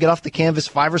 we saw him get off the canvas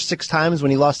 5 or 6 times when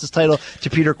he lost his title to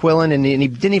Peter Quillen, and he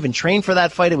didn't even train for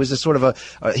that fight. It was just sort of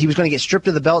he was going to get stripped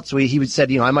of the belt, so he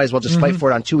said, I might as well just fight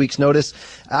for it on 2 weeks' notice.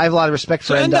 I have a lot of respect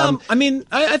for Endom. I mean,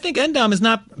 I think Endom is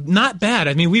not bad.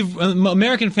 I mean,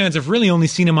 American fans have really only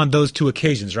seen him on those 2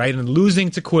 occasions, right? And losing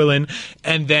to Quillen,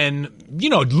 and then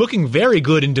looking very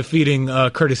good in defeating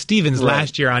Curtis Stevens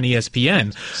last year on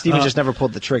ESPN. Stevens just never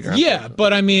pulled the trigger. Yeah,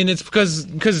 but I mean, it's because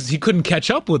he couldn't catch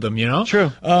up with him,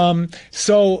 True.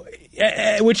 So.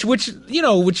 Which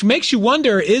makes you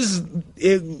wonder, is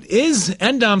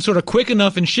Endom sort of quick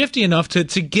enough and shifty enough to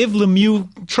give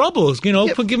Lemieux troubles, give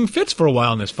him fits for a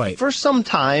while in this fight? For some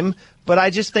time. But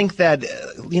I just think that,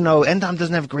 Endom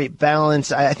doesn't have great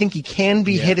balance. I think he can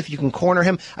be hit if you can corner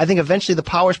him. I think eventually the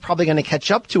power's probably going to catch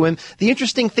up to him. The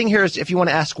interesting thing here is, if you want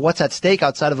to ask what's at stake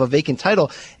outside of a vacant title,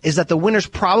 is that the winner's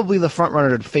probably the front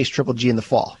runner to face Triple G in the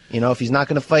fall. If he's not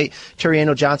going to fight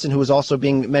Terriano Johnson, who was also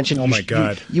being mentioned. Oh, my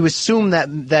God. You assume that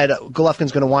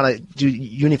Golovkin's going to want to do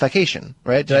unification,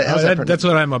 right? That's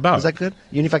what I'm about. Is that good?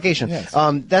 Unification. Yes.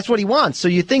 That's what he wants. So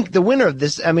you think the winner of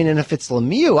this, and if it's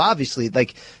Lemieux, obviously,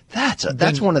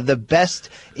 that's one of the best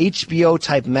HBO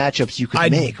type matchups you could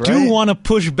make, right? I do want to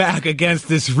push back against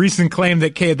this recent claim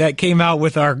that came out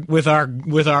with our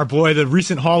boy, the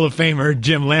recent Hall of Famer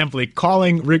Jim Lampley,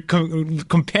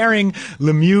 comparing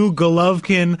Lemieux,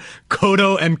 Golovkin,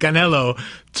 Cotto, and Canelo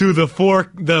to the four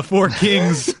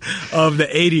kings of the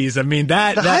 80s. I mean,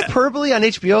 that hyperbole on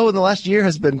HBO in the last year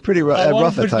has been pretty rough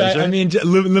at times. Right? I mean,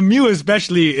 Lemieux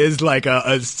especially is like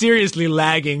a seriously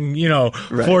lagging,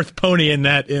 fourth pony in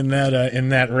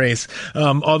that race.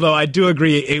 Although I do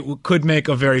agree it could make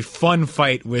a very fun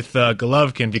fight with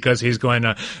Golovkin, because he's going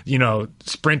to,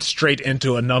 sprint straight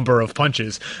into a number of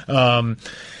punches.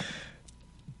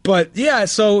 But yeah,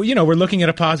 so we're looking at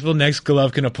a possible next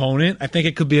Golovkin opponent. I think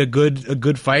it could be a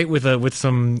good fight with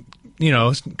some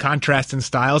contrast in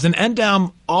styles. And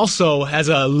Endom also has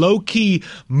a low-key,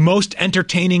 most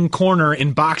entertaining corner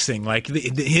in boxing. Like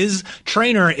his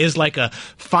trainer is like a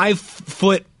 5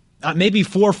 foot, maybe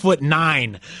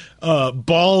 4'9",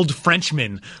 bald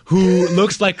Frenchman who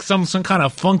looks like some kind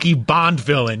of funky Bond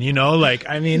villain,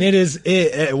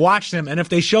 watch him. And if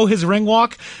they show his ring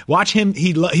walk, watch him.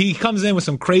 He comes in with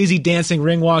some crazy dancing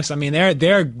ring walks. I mean,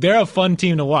 they're a fun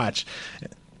team to watch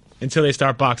until they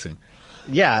start boxing.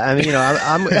 Yeah, I mean,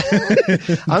 I'm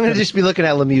I'm going to just be looking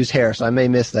at Lemieux's hair, so I may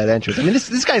miss that entrance. I mean,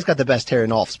 this guy's got the best hair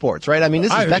in all of sports, right? I mean,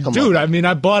 this is Beckham. Dude, I mean,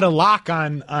 I bought a lock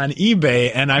on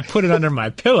eBay, and I put it under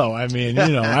my pillow. I mean,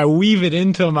 I weave it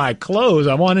into my clothes.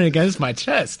 I want it against my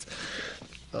chest.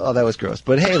 Oh, that was gross.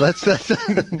 But hey, let's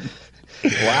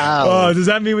wow. Oh, does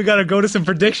that mean we got to go to some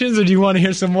predictions, or do you want to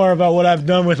hear some more about what I've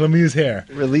done with Lemieux's hair?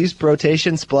 Release,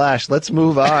 rotation, splash. Let's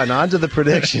move on to the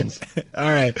predictions.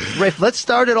 All right. Rafe, let's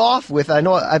start it off with, I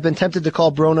know I've been tempted to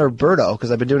call Broner Berto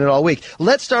because I've been doing it all week.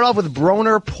 Let's start off with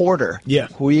Broner Porter. Yeah.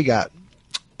 Who you got?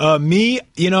 Me,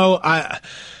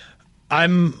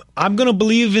 I'm gonna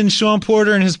believe in Shawn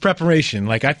Porter and his preparation.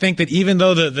 Like, I think that even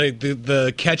though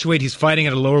the catch weight, he's fighting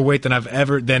at a lower weight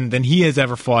than than he has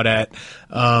ever fought at.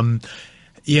 I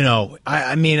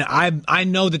mean, I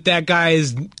know that guy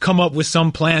has come up with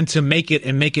some plan to make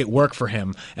it work for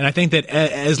him. And I think that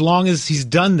as long as he's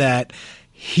done that,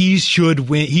 he should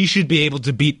win. He should be able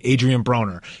to beat Adrien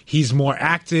Broner. He's more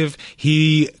active.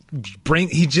 He's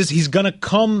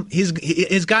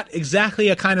got exactly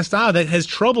a kind of style that has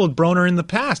troubled Broner in the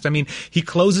past. I mean, he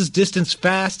closes distance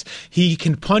fast. He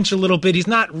can punch a little bit. He's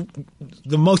not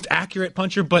the most accurate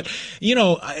puncher, but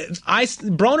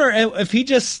Broner, if he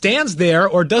just stands there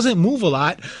or doesn't move a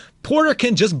lot, Porter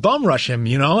can just bum rush him,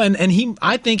 and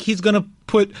I think he's going to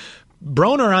put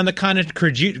Broner on the kind of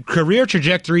career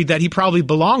trajectory that he probably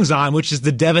belongs on, which is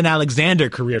the Devin Alexander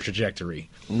career trajectory.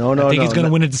 I think he's going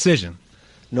to win a decision.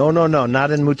 No,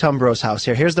 not in Mutombro's house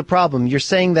here. Here's the problem. You're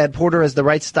saying that Porter has the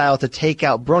right style to take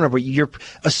out Broner, but you're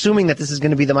assuming that this is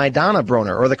going to be the Maidana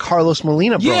Broner or the Carlos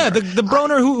Molina Broner. Yeah, the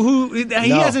Broner who he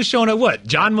hasn't shown it. What,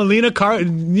 John Molina,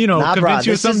 convince you of something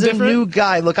different? This is a new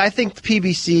guy. Look, I think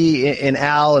PBC and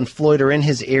Al and Floyd are in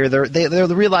his ear. They're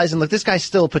realizing, look, this guy's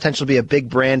still potential to be a big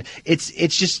brand. It's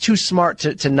just too smart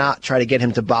to not try to get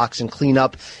him to box and clean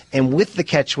up. And with the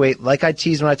catch weight, like I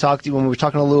teased when we were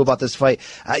talking to Lou about this fight,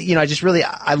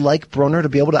 I like Broner to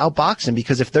be able to outbox him,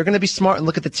 because if they're going to be smart and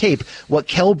look at the tape, what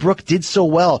Kell Brook did so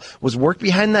well was work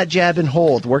behind that jab and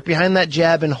hold.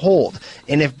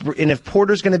 And if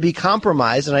Porter's going to be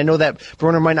compromised, and I know that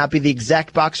Broner might not be the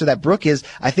exact boxer that Brook is,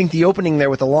 I think the opening there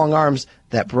with the long arms,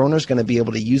 that Broner's going to be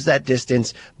able to use that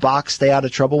distance, box, stay out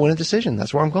of trouble, win a decision.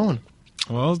 That's where I'm going.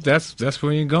 Well, that's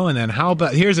where you're going then. How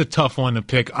about, here's a tough one to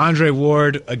pick. Andre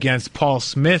Ward against Paul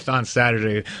Smith on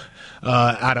Saturday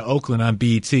out of Oakland on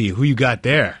BET. Who you got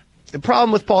there? The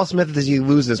problem with Paul Smith is he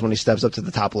loses when he steps up to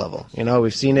the top level.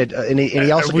 We've seen it, and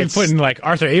he also Are we putting like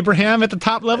Arthur Abraham at the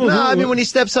top level? No, I mean, when he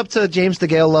steps up to James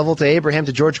DeGale level, to Abraham,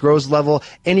 to George Groves level,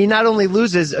 and he not only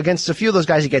loses against a few of those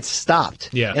guys, he gets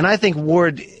stopped. Yeah. And I think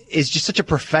Ward is just such a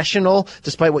professional,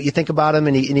 despite what you think about him,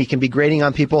 and he can be grading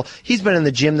on people. He's been in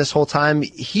the gym this whole time.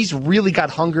 He's really got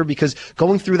hunger, because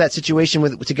going through that situation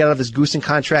to get out of his Goosen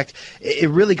contract, it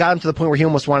really got him to the point where he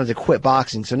almost wanted to quit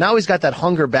boxing. So now he's got that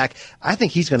hunger back. I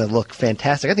think he's going to look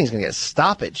fantastic. I think he's going to get a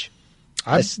stoppage.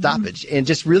 And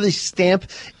just really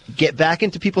get back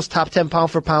into people's top 10 pound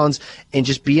for pounds, and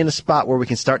just be in a spot where we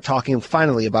can start talking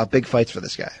finally about big fights for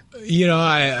this guy.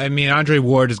 I mean, Andre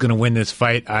Ward is going to win this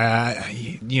fight.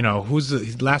 Who's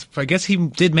the last? I guess he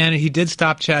did manage. He did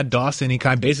stop Chad Dawson. He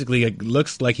basically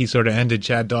looks like he sort of ended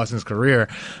Chad Dawson's career.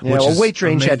 Yeah, weight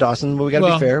train Chad Dawson, but we got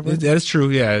to be fair. That is true.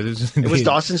 Yeah, it was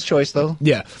Dawson's choice, though.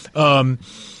 Yeah,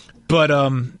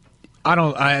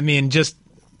 just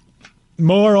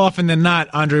more often than not,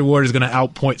 Andre Ward is going to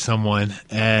outpoint someone,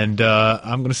 and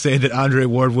I'm going to say that Andre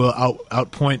Ward will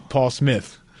outpoint Paul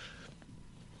Smith.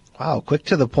 Wow, quick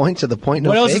to the point. No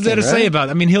what else faking, is there to right? say about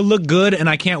it? I mean, he'll look good, and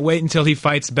I can't wait until he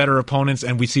fights better opponents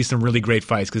and we see some really great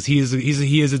fights, because he is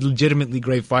a legitimately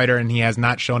great fighter, and he has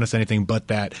not shown us anything but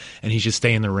that, and he should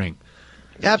stay in the ring.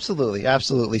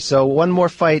 Absolutely. So one more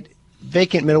fight,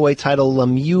 vacant middleweight title,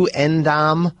 Lemieux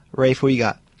Endam. Rafe, who you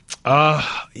got?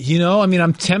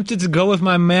 I'm tempted to go with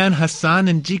my man Hassan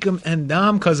N'Jikam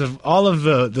Endam because of all of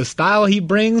the style he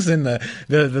brings, and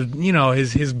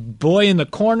his boy in the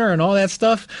corner and all that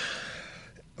stuff.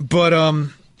 But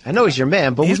I know he's your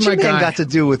man, but what's your man got to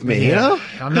do with me? Yeah.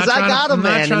 Because I got him,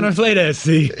 man. I'm not trying to play that.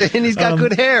 See, and he's got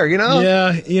good hair.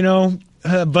 Yeah,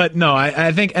 but no,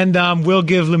 I think Endam will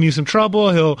give Lemieux some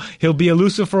trouble. He'll be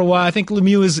elusive for a while. I think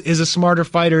Lemieux is a smarter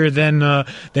fighter than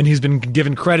he's been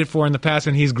given credit for in the past,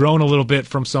 and he's grown a little bit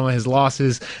from some of his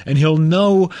losses. And he'll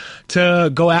know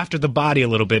to go after the body a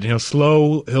little bit. And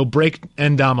he'll break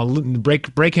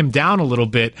Endam break him down a little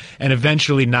bit, and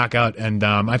eventually knock out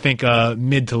Endam. I think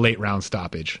mid to late round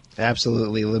stoppage.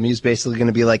 Absolutely. Lemieux's basically going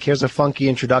to be like, here's a funky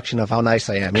introduction of how nice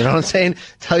I am. You know what I'm saying?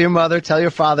 Tell your mother, tell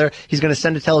your father. He's going to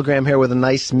send a telegram here with a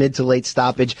nice mid to late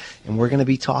stoppage, and we're going to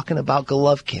be talking about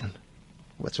Golovkin.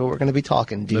 That's what we're going to be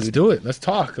talking, dude. Let's do it. Let's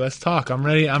talk. I'm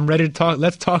ready to talk.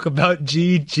 Let's talk about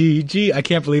GGG. I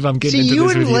can't believe I'm getting into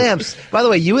this with you. Lamps, by the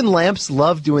way, you and Lamps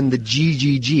love doing the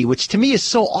GGG, which to me is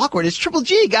so awkward. It's Triple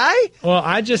G, guy. Well,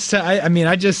 I just said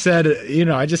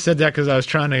that because I was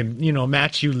trying to,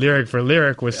 match you lyric for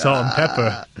lyric with Salt and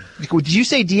Pepper. Did you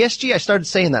say DSG? I started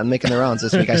saying that and making the rounds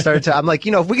this week. I'm like,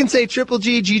 if we can say Triple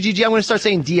G, GGG, I'm going to start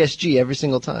saying DSG every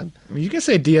single time. You can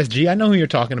say DSG. I know who you're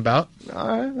talking about.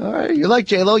 All right. You're like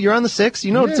J-Lo. You're on the 6.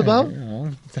 You know what it's about.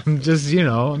 I'm just,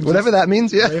 whatever that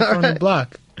means. Yeah. Right from the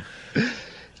block.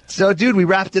 So, dude, we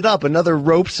wrapped it up. Another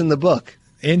ropes in the book.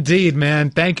 Indeed, man.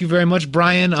 Thank you very much,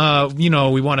 Brian.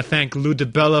 We want to thank Lou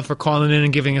DiBella for calling in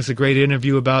and giving us a great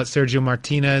interview about Sergio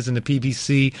Martinez and the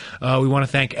PBC. We want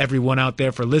to thank everyone out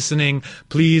there for listening.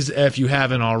 Please, if you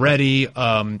haven't already,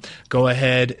 go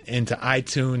ahead into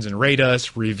iTunes and rate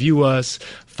us, review us,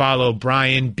 follow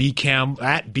Brian at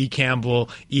B Campbell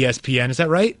ESPN. Is that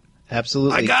right?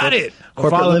 Absolutely. I got it.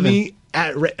 Corporate follow living. me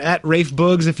at Rafe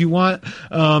Boogs if you want.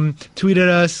 Tweet at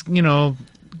us,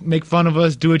 make fun of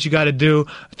us, do what you got to do.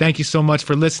 Thank you so much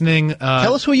for listening.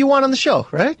 Tell us who you want on the show,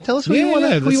 right? Tell us who you want.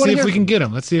 Let's see if we can get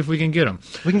him.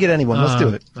 We can get anyone. Let's do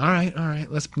it. All right.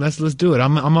 Let's do it.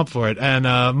 I'm up for it. And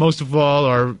most of all,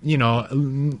 or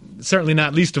certainly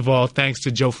not least of all, thanks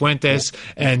to Joe Fuentes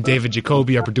and David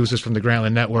Jacoby, our producers from the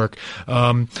Grantland Network.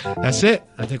 That's it.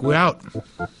 I think we're out.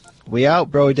 We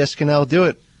out, bro. Descanel. Do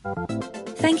it.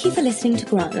 Thank you for listening to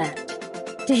Grantland.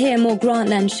 To hear more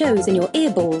Grantland shows in your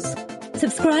earballs,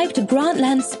 subscribe to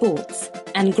Grantland Sports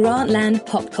and Grantland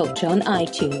Pop Culture on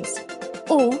iTunes.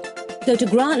 Or go to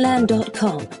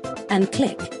grantland.com and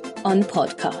click on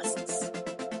podcasts.